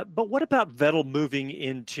what about Vettel moving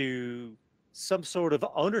into some sort of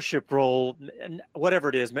ownership role, whatever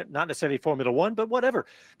it is, not necessarily Formula One, but whatever?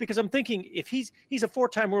 Because I'm thinking if he's a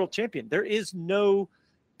 4-time world champion, there is no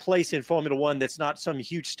place in Formula One that's not some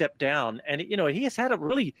huge step down. And he has had a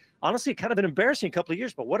really, honestly, kind of an embarrassing couple of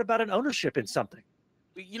years. But what about an ownership in something?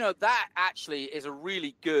 That actually is a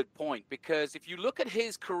really good point, because if you look at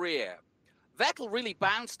his career, Vettel really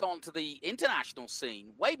bounced onto the international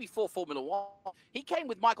scene way before Formula One. He came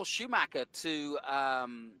with Michael Schumacher to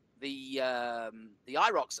the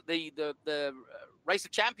IROX, the Race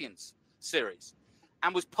of Champions series,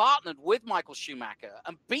 and was partnered with Michael Schumacher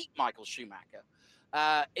and beat Michael Schumacher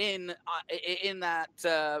in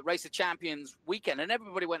that Race of Champions weekend. And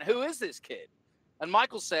everybody went, "Who is this kid?" And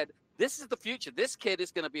Michael said, "This is the future. This kid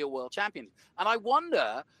is going to be a world champion." And I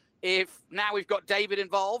wonder if now we've got David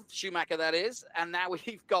involved, Schumacher that is, and now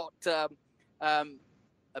we've got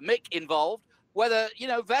Mick involved, whether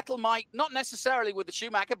Vettel might, not necessarily with the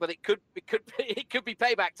Schumacher, but it could be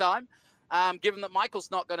payback time, given that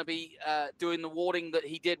Michael's not going to be doing the warding that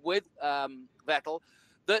he did with Vettel,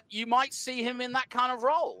 that you might see him in that kind of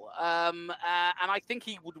role. And I think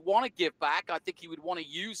he would want to give back. I think he would want to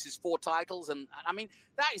use his 4 titles. And I mean,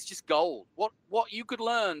 that is just gold. What you could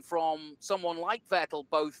learn from someone like Vettel,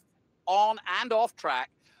 both on and off track,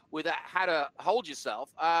 with how to hold yourself.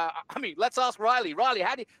 I mean, let's ask Riley. Riley,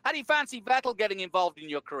 how do you fancy Vettel getting involved in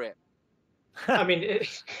your career? I mean,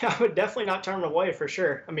 I would definitely not turn him away for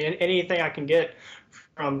sure. I mean, anything I can get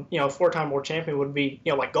from 4-time world champion would be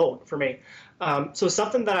like gold for me. So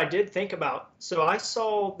something that I did think about. So I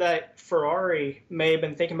saw that Ferrari may have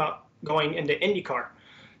been thinking about going into IndyCar.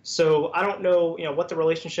 So I don't know what the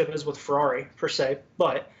relationship is with Ferrari per se,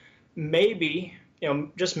 but maybe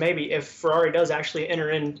just maybe if Ferrari does actually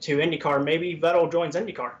enter into IndyCar, maybe Vettel joins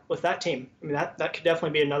IndyCar with that team. I mean, that could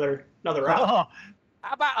definitely be another route. Oh.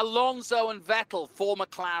 How about Alonso and Vettel for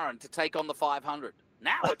McLaren to take on the 500?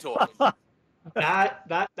 Now we're talking.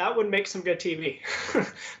 That would make some good TV.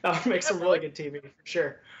 That would make some really good TV for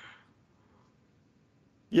sure.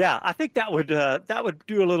 Yeah, I think that would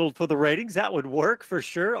do a little for the ratings. That would work for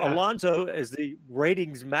sure. Yeah. Alonso is the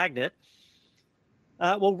ratings magnet.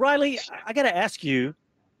 Well, Riley, I got to ask you.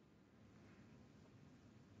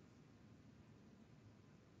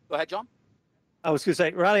 Go ahead, John. I was going to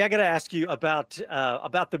say, Riley, I got to ask you about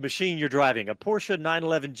the machine you're driving, a Porsche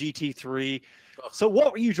 911 GT3. So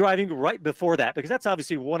what were you driving right before that? Because that's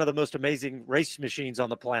obviously one of the most amazing race machines on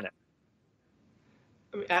the planet.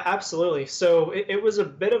 I mean, absolutely. So it was a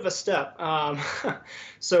bit of a step.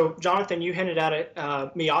 So Jonathan, you hinted at it,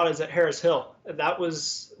 Miatas at Harris Hill. That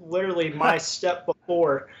was literally my step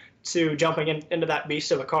before to jumping into that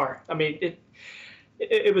beast of a car. I mean,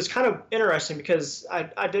 it was kind of interesting because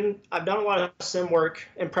I've done a lot of sim work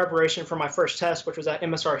in preparation for my first test, which was at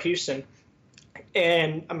MSR Houston.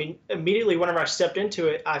 And I mean, immediately whenever I stepped into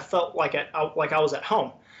it, I felt like I was at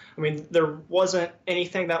home. I mean, there wasn't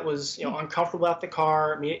anything that was, uncomfortable about the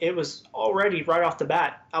car. I mean, it was already right off the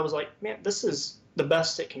bat. I was like, man, this is the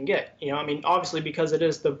best it can get. I mean, obviously because it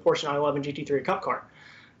is the Porsche 911 GT3 Cup car.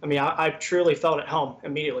 I mean, I truly felt at home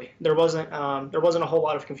immediately. There wasn't a whole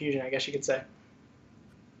lot of confusion, I guess you could say.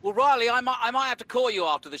 Well, Riley, I might have to call you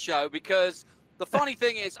after the show because the funny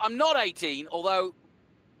thing is I'm not 18, although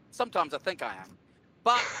sometimes I think I am.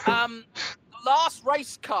 But the last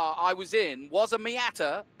race car I was in was a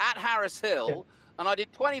Miata at Harris Hill, and I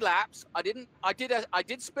did 20 laps. I did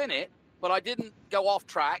spin it, but I didn't go off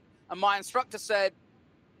track. And my instructor said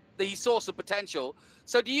that he saw some potential.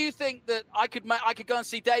 So do you think that I could go and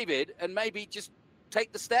see David and maybe just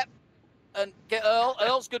take the step and get Earl?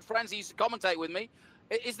 Earl's good friends. He used to commentate with me.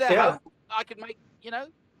 Is there hope I could make,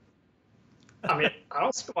 I mean, I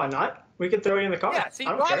don't see why not. We could throw you in the car. Yeah, see,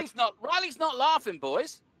 Riley's not laughing,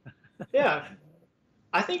 boys. Yeah.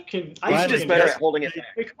 I think Riley's just better at holding it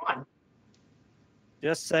back. Come on.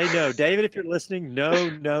 Just say no. David, if you're listening, no,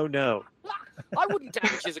 no, no. I wouldn't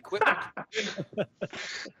damage his equipment.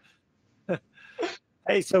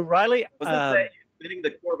 Hey, so Riley. Was that spinning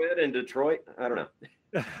the Corvette in Detroit? I don't know.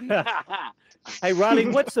 Hey, Riley,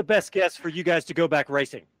 what's the best guess for you guys to go back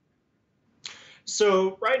racing?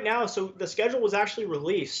 So right now, the schedule was actually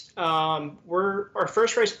released. Our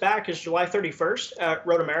first race back is July 31st at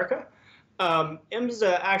Road America.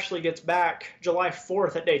 IMSA actually gets back July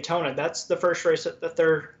 4th at Daytona. That's the first race that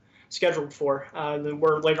they're scheduled for. Then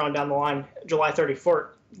we're later on down the line, July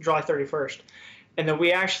 31st. And then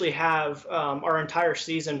we actually have our entire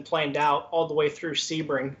season planned out all the way through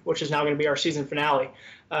Sebring, which is now going to be our season finale.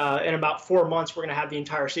 In about 4 months, we're going to have the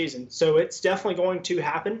entire season. So it's definitely going to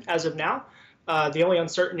happen as of now. The only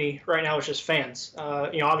uncertainty right now is just fans.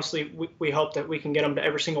 Obviously, we hope that we can get them to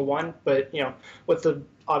every single one, but, with the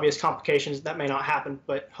obvious complications, that may not happen.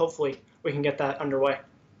 But hopefully, we can get that underway.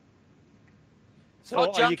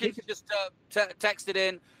 So Junkins just texted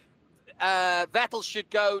in, Vettel should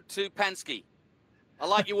go to Penske. I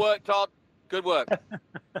like your work, Todd. Good work.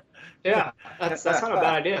 Yeah, that's not a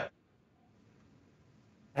bad idea.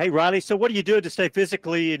 Hey, Riley, so what are you doing to stay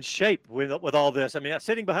physically in shape with all this? I mean,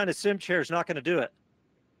 sitting behind a sim chair is not going to do it.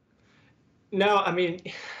 No, I mean,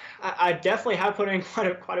 I definitely have put in quite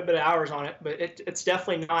a bit of hours on it, but it's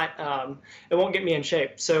definitely not, it won't get me in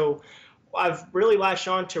shape. So I've really latched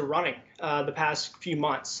on to running the past few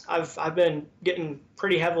months. I've been getting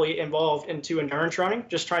pretty heavily involved into endurance running,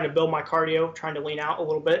 just trying to build my cardio, trying to lean out a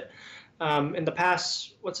little bit. In the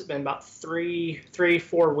past, what's it been, about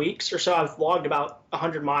 4 weeks or so, I've logged about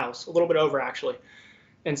 100 miles, a little bit over actually.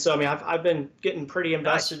 And so, I mean, I've been getting pretty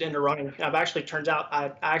invested into running. I've actually, turns out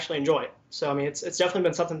I actually enjoy it. So, I mean, it's definitely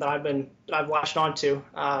been something that I've latched onto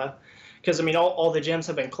because, I mean, all the gyms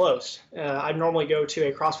have been closed. I normally go to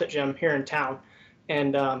a CrossFit gym here in town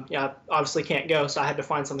and, I obviously can't go. So I had to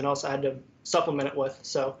find something else I had to supplement it with.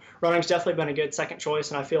 So running's definitely been a good second choice.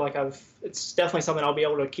 And I feel like it's definitely something I'll be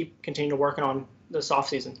able to continue working on this off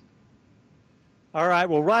season. All right.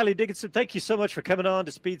 Well, Riley Dickinson, thank you so much for coming on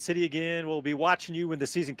to Speed City again. We'll be watching you when the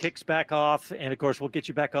season kicks back off. And of course, we'll get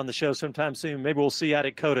you back on the show sometime soon. Maybe we'll see you out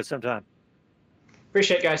at COTA sometime.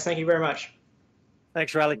 Appreciate it, guys. Thank you very much.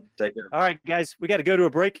 Thanks, Riley. Take care. All right, guys, we got to go to a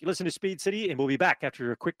break. Listen to Speed City, and we'll be back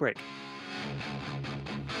after a quick break.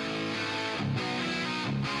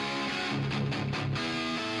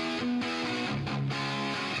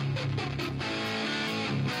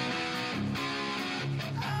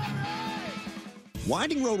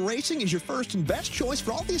 Winding Road Racing is your first and best choice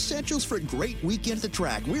for all the essentials for a great weekend at the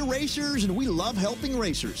track. We're racers, and we love helping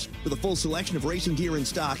racers. With a full selection of racing gear in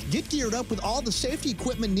stock, get geared up with all the safety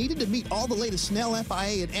equipment needed to meet all the latest Snell,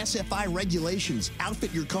 FIA, and SFI regulations.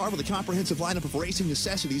 Outfit your car with a comprehensive lineup of racing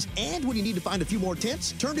necessities, and when you need to find a few more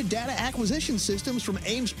tents, turn to data acquisition systems from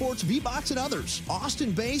AIM Sports, V-Box, and others.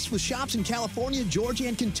 Austin-based with shops in California, Georgia,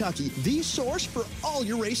 and Kentucky. The source for all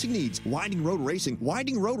your racing needs. Winding Road Racing,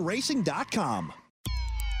 windingroadracing.com.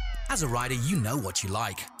 As a rider, you know what you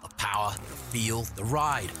like. The power, the feel, the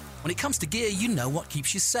ride. When it comes to gear, you know what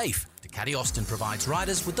keeps you safe. Ducati Austin provides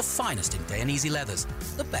riders with the finest in day and easy leathers,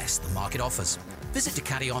 the best the market offers. Visit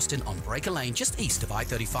Ducati Austin on Breaker Lane just east of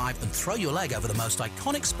I-35 and throw your leg over the most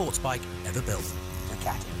iconic sports bike ever built.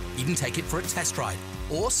 Ducati. Even take it for a test ride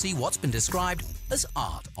or see what's been described as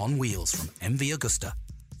art on wheels from MV Agusta.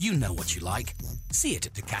 You know what you like. See it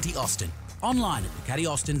at Ducati Austin. Online at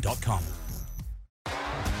DucatiAustin.com.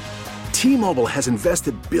 T-Mobile has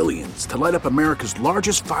invested billions to light up America's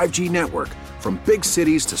largest 5G network, from big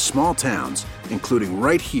cities to small towns, including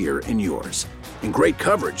right here in yours. And great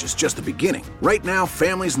coverage is just the beginning. Right now,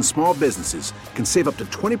 families and small businesses can save up to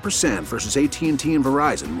 20% versus AT&T and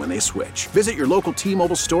Verizon when they switch. Visit your local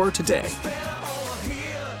T-Mobile store today.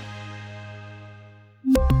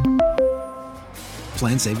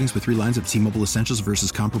 Plan savings with 3 lines of T-Mobile Essentials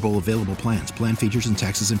versus comparable available plans. Plan features and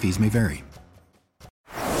taxes and fees may vary.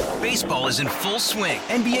 Baseball is in full swing.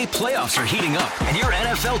 NBA playoffs are heating up, and your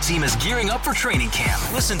NFL team is gearing up for training camp.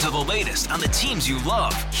 Listen to the latest on the teams you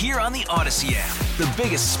love here on the Odyssey app. The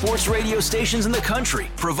biggest sports radio stations in the country,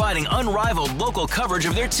 providing unrivaled local coverage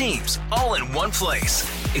of their teams, all in one place.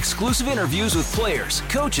 Exclusive interviews with players,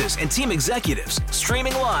 coaches, and team executives,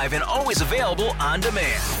 streaming live and always available on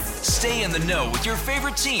demand. Stay in the know with your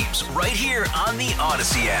favorite teams right here on the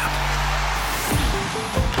Odyssey app.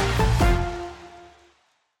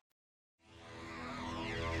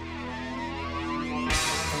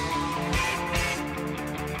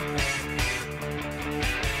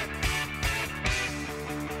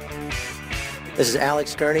 This is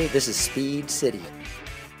Alex Kearney. This is Speed City.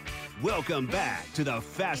 Welcome back to the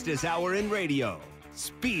fastest hour in radio,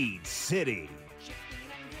 Speed City.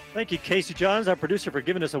 Thank you, Casey Johns, our producer, for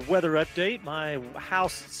giving us a weather update. My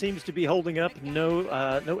house seems to be holding up.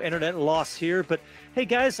 No internet loss here. But, hey,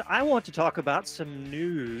 guys, I want to talk about some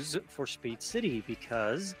news for Speed City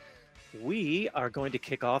because we are going to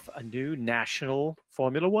kick off a new national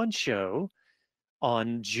Formula One show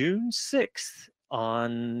on June 6th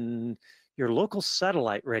on your local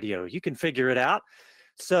satellite radio. You can figure it out.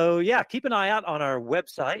 So, yeah, keep an eye out on our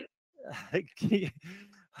website.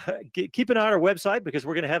 Keep an eye on our website because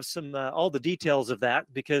we're going to have some all the details of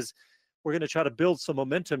that, because we're going to try to build some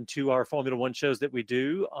momentum to our Formula One shows that we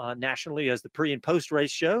do nationally as the pre and post race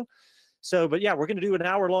show. So, but yeah, we're going to do an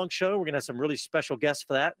hour-long show. We're going to have some really special guests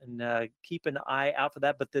for that, and keep an eye out for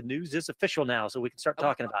that. But the news is official now, so we can start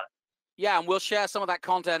talking about it. Yeah, and we'll share some of that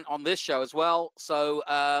content on this show as well. So,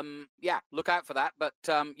 yeah, look out for that. But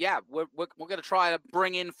yeah, we're going to try to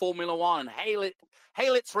bring in Formula One and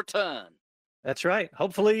hail its return. That's right.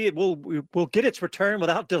 Hopefully, we'll get its return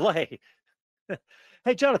without delay.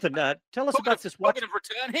 Hey, Jonathan, tell us about this watch. Of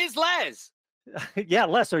return. Here's Les. Yeah,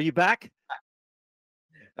 Les, are you back?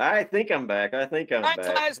 I think I'm back. Thanks,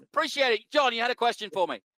 Les. Appreciate it. John, you had a question for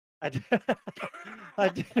me.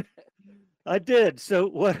 I did. So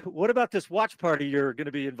what about this watch party you're going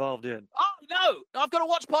to be involved in? Oh, no. I've got a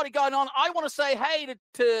watch party going on. I want to say hey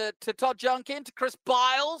to Todd Junkin, to Chris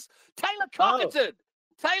Biles, Taylor Cockerton.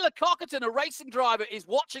 Taylor Cockerton, a racing driver, is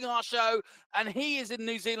watching our show, and he is in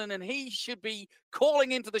New Zealand, and he should be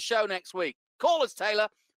calling into the show next week. Call us, Taylor,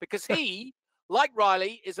 because he, like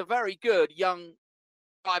Riley, is a very good young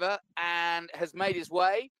driver and has made his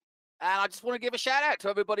way. And I just want to give a shout out to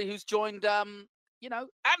everybody who's joined, and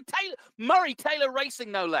Murray Taylor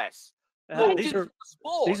Racing, no less. These are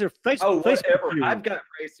Facebook. Oh, whatever. Views. I've got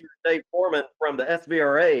racer Dave Foreman from the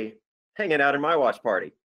SVRA hanging out in my watch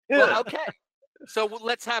party. Well, okay. So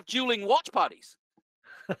let's have dueling watch parties.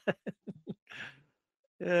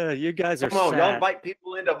 Yeah, you guys are Come on, sad. y'all invite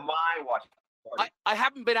people into my watch party. I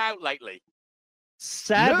haven't been out lately.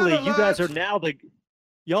 Sadly, you guys are now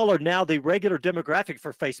y'all are now the regular demographic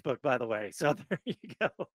for Facebook, by the way. So there you go.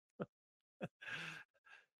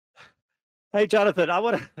 Hey, Jonathan, I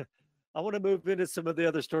want to move into some of the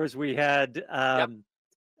other stories we had.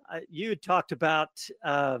 You had talked about.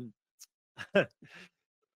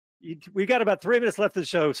 We got about 3 minutes left of the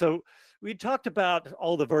show. So we talked about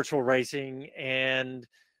all the virtual racing, and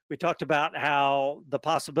we talked about how the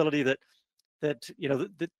possibility that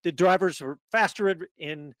the drivers were faster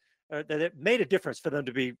that it made a difference for them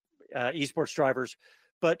to be esports drivers.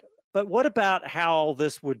 But what about how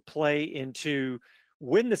this would play into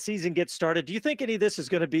when the season gets started? Do you think any of this is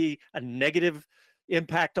going to be a negative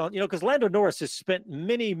impact on, because Lando Norris has spent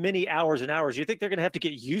many, many hours and hours. You think they're going to have to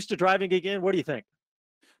get used to driving again? What do you think?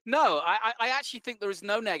 No, I actually think there is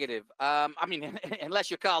no negative. I mean, unless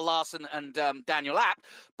you're Carl Larson and Daniel Abt.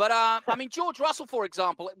 But, I mean, George Russell, for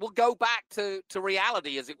example, will go back to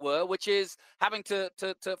reality, as it were, which is having to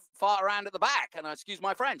fart around at the back. And excuse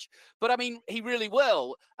my French. But, I mean, he really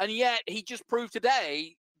will. And yet he just proved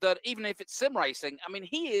today that even if it's sim racing, I mean,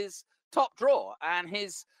 he is top draw, and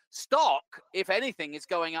his stock, if anything, is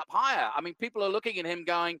going up higher. I mean, people are looking at him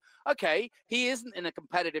going, okay, he isn't in a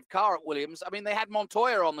competitive car at Williams. I mean, they had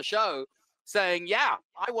Montoya on the show saying, yeah,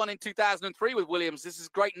 I won in 2003 with Williams. This is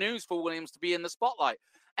great news for Williams to be in the spotlight.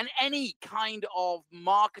 And any kind of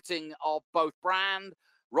marketing of both brand,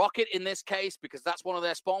 Rocket in this case, because that's one of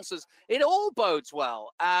their sponsors, it all bodes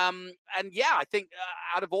well. And yeah, I think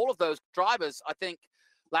out of all of those drivers, I think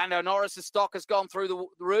Lando Norris's stock has gone through the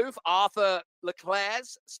roof. Arthur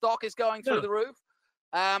Leclerc's stock is going through the roof.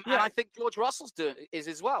 And I think George Russell's is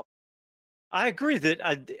as well. I agree that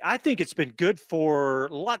I think it's been good for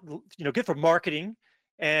good for marketing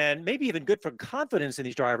and maybe even good for confidence in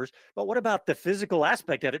these drivers. But what about the physical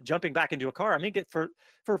aspect of it, jumping back into a car? I mean, for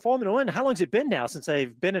Formula One, how long has it been now since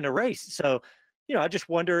they've been in a race? So, I just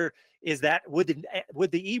wonder, would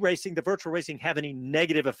the e-racing, the virtual racing, have any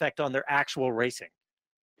negative effect on their actual racing?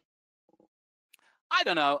 I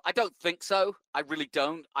don't know. I don't think so. I really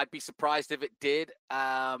don't. I'd be surprised if it did.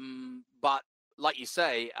 But like you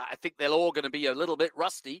say, I think they're all going to be a little bit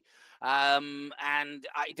rusty. And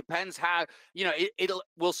it depends how,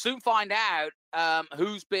 we'll soon find out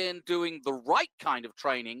who's been doing the right kind of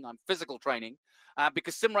training, physical training,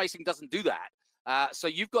 because sim racing doesn't do that. So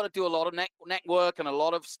you've got to do a lot of network and a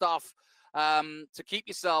lot of stuff to keep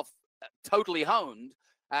yourself totally honed.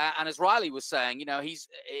 And as Riley was saying,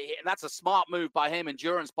 that's a smart move by him,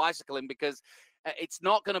 endurance bicycling, because it's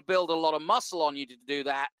not going to build a lot of muscle on you to do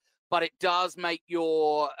that. But it does make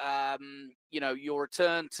your, your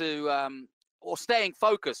return to or staying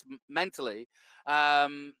focused mentally.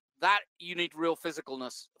 That you need real physical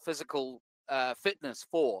fitness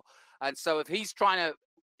for. And so if he's trying to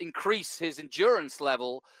increase his endurance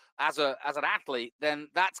level as an athlete, then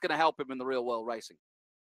that's going to help him in the real world racing.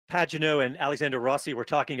 Pagenaud and Alexander Rossi were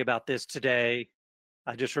talking about this today.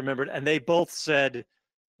 I just remembered, and they both said.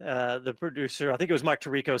 The producer, I think it was Mike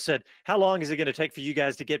Tirico, said, how long is it going to take for you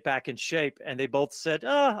guys to get back in shape? And they both said,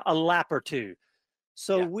 a lap or two.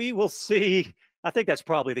 So we will see. I think that's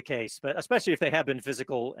probably the case, but especially if they have been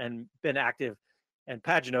physical and been active. And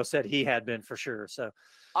Pagenaud said he had been for sure. So,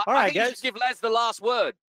 all right, I think guys. You should give Les the last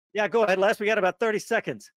word. Yeah, go ahead, Les. We got about 30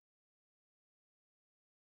 seconds.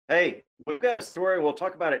 Hey, we've got a story. We'll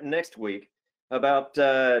talk about it next week about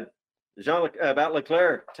about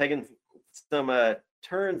Leclerc taking some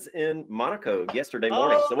turns in Monaco yesterday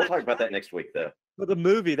morning. So we'll talk about that next week, though. For the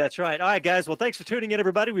movie, that's right. All right, guys. Well, thanks for tuning in,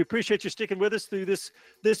 everybody. We appreciate you sticking with us through this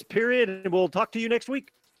period, and we'll talk to you next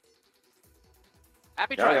week.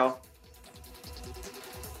 Happy trails. Y'all.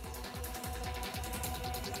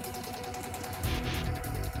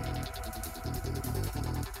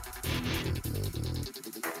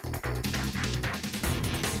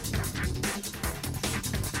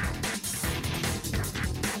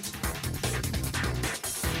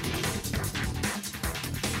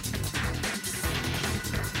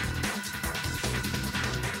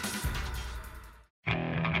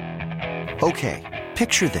 Okay,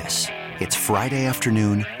 picture this. It's Friday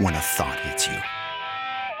afternoon when a thought hits you.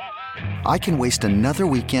 I can waste another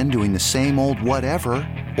weekend doing the same old whatever,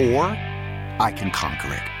 or I can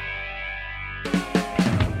conquer it.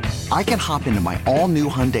 I can hop into my all-new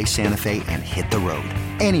Hyundai Santa Fe and hit the road.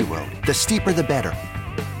 Any road. The steeper, the better.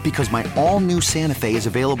 Because my all-new Santa Fe is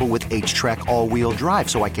available with H-Track all-wheel drive,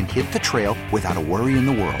 so I can hit the trail without a worry in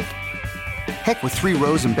the world. Heck, with 3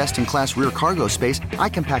 rows and best-in-class rear cargo space, I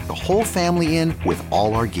can pack the whole family in with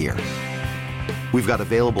all our gear. We've got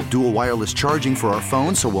available dual wireless charging for our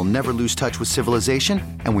phones, so we'll never lose touch with civilization,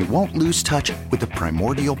 and we won't lose touch with the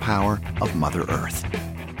primordial power of Mother Earth.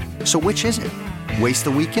 So which is it? Waste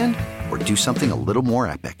the weekend or do something a little more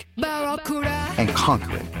epic? And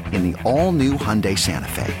conquer it in the all-new Hyundai Santa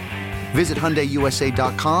Fe. Visit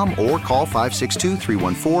HyundaiUSA.com or call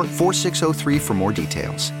 562-314-4603 for more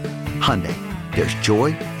details. Hyundai, there's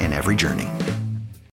joy in every journey.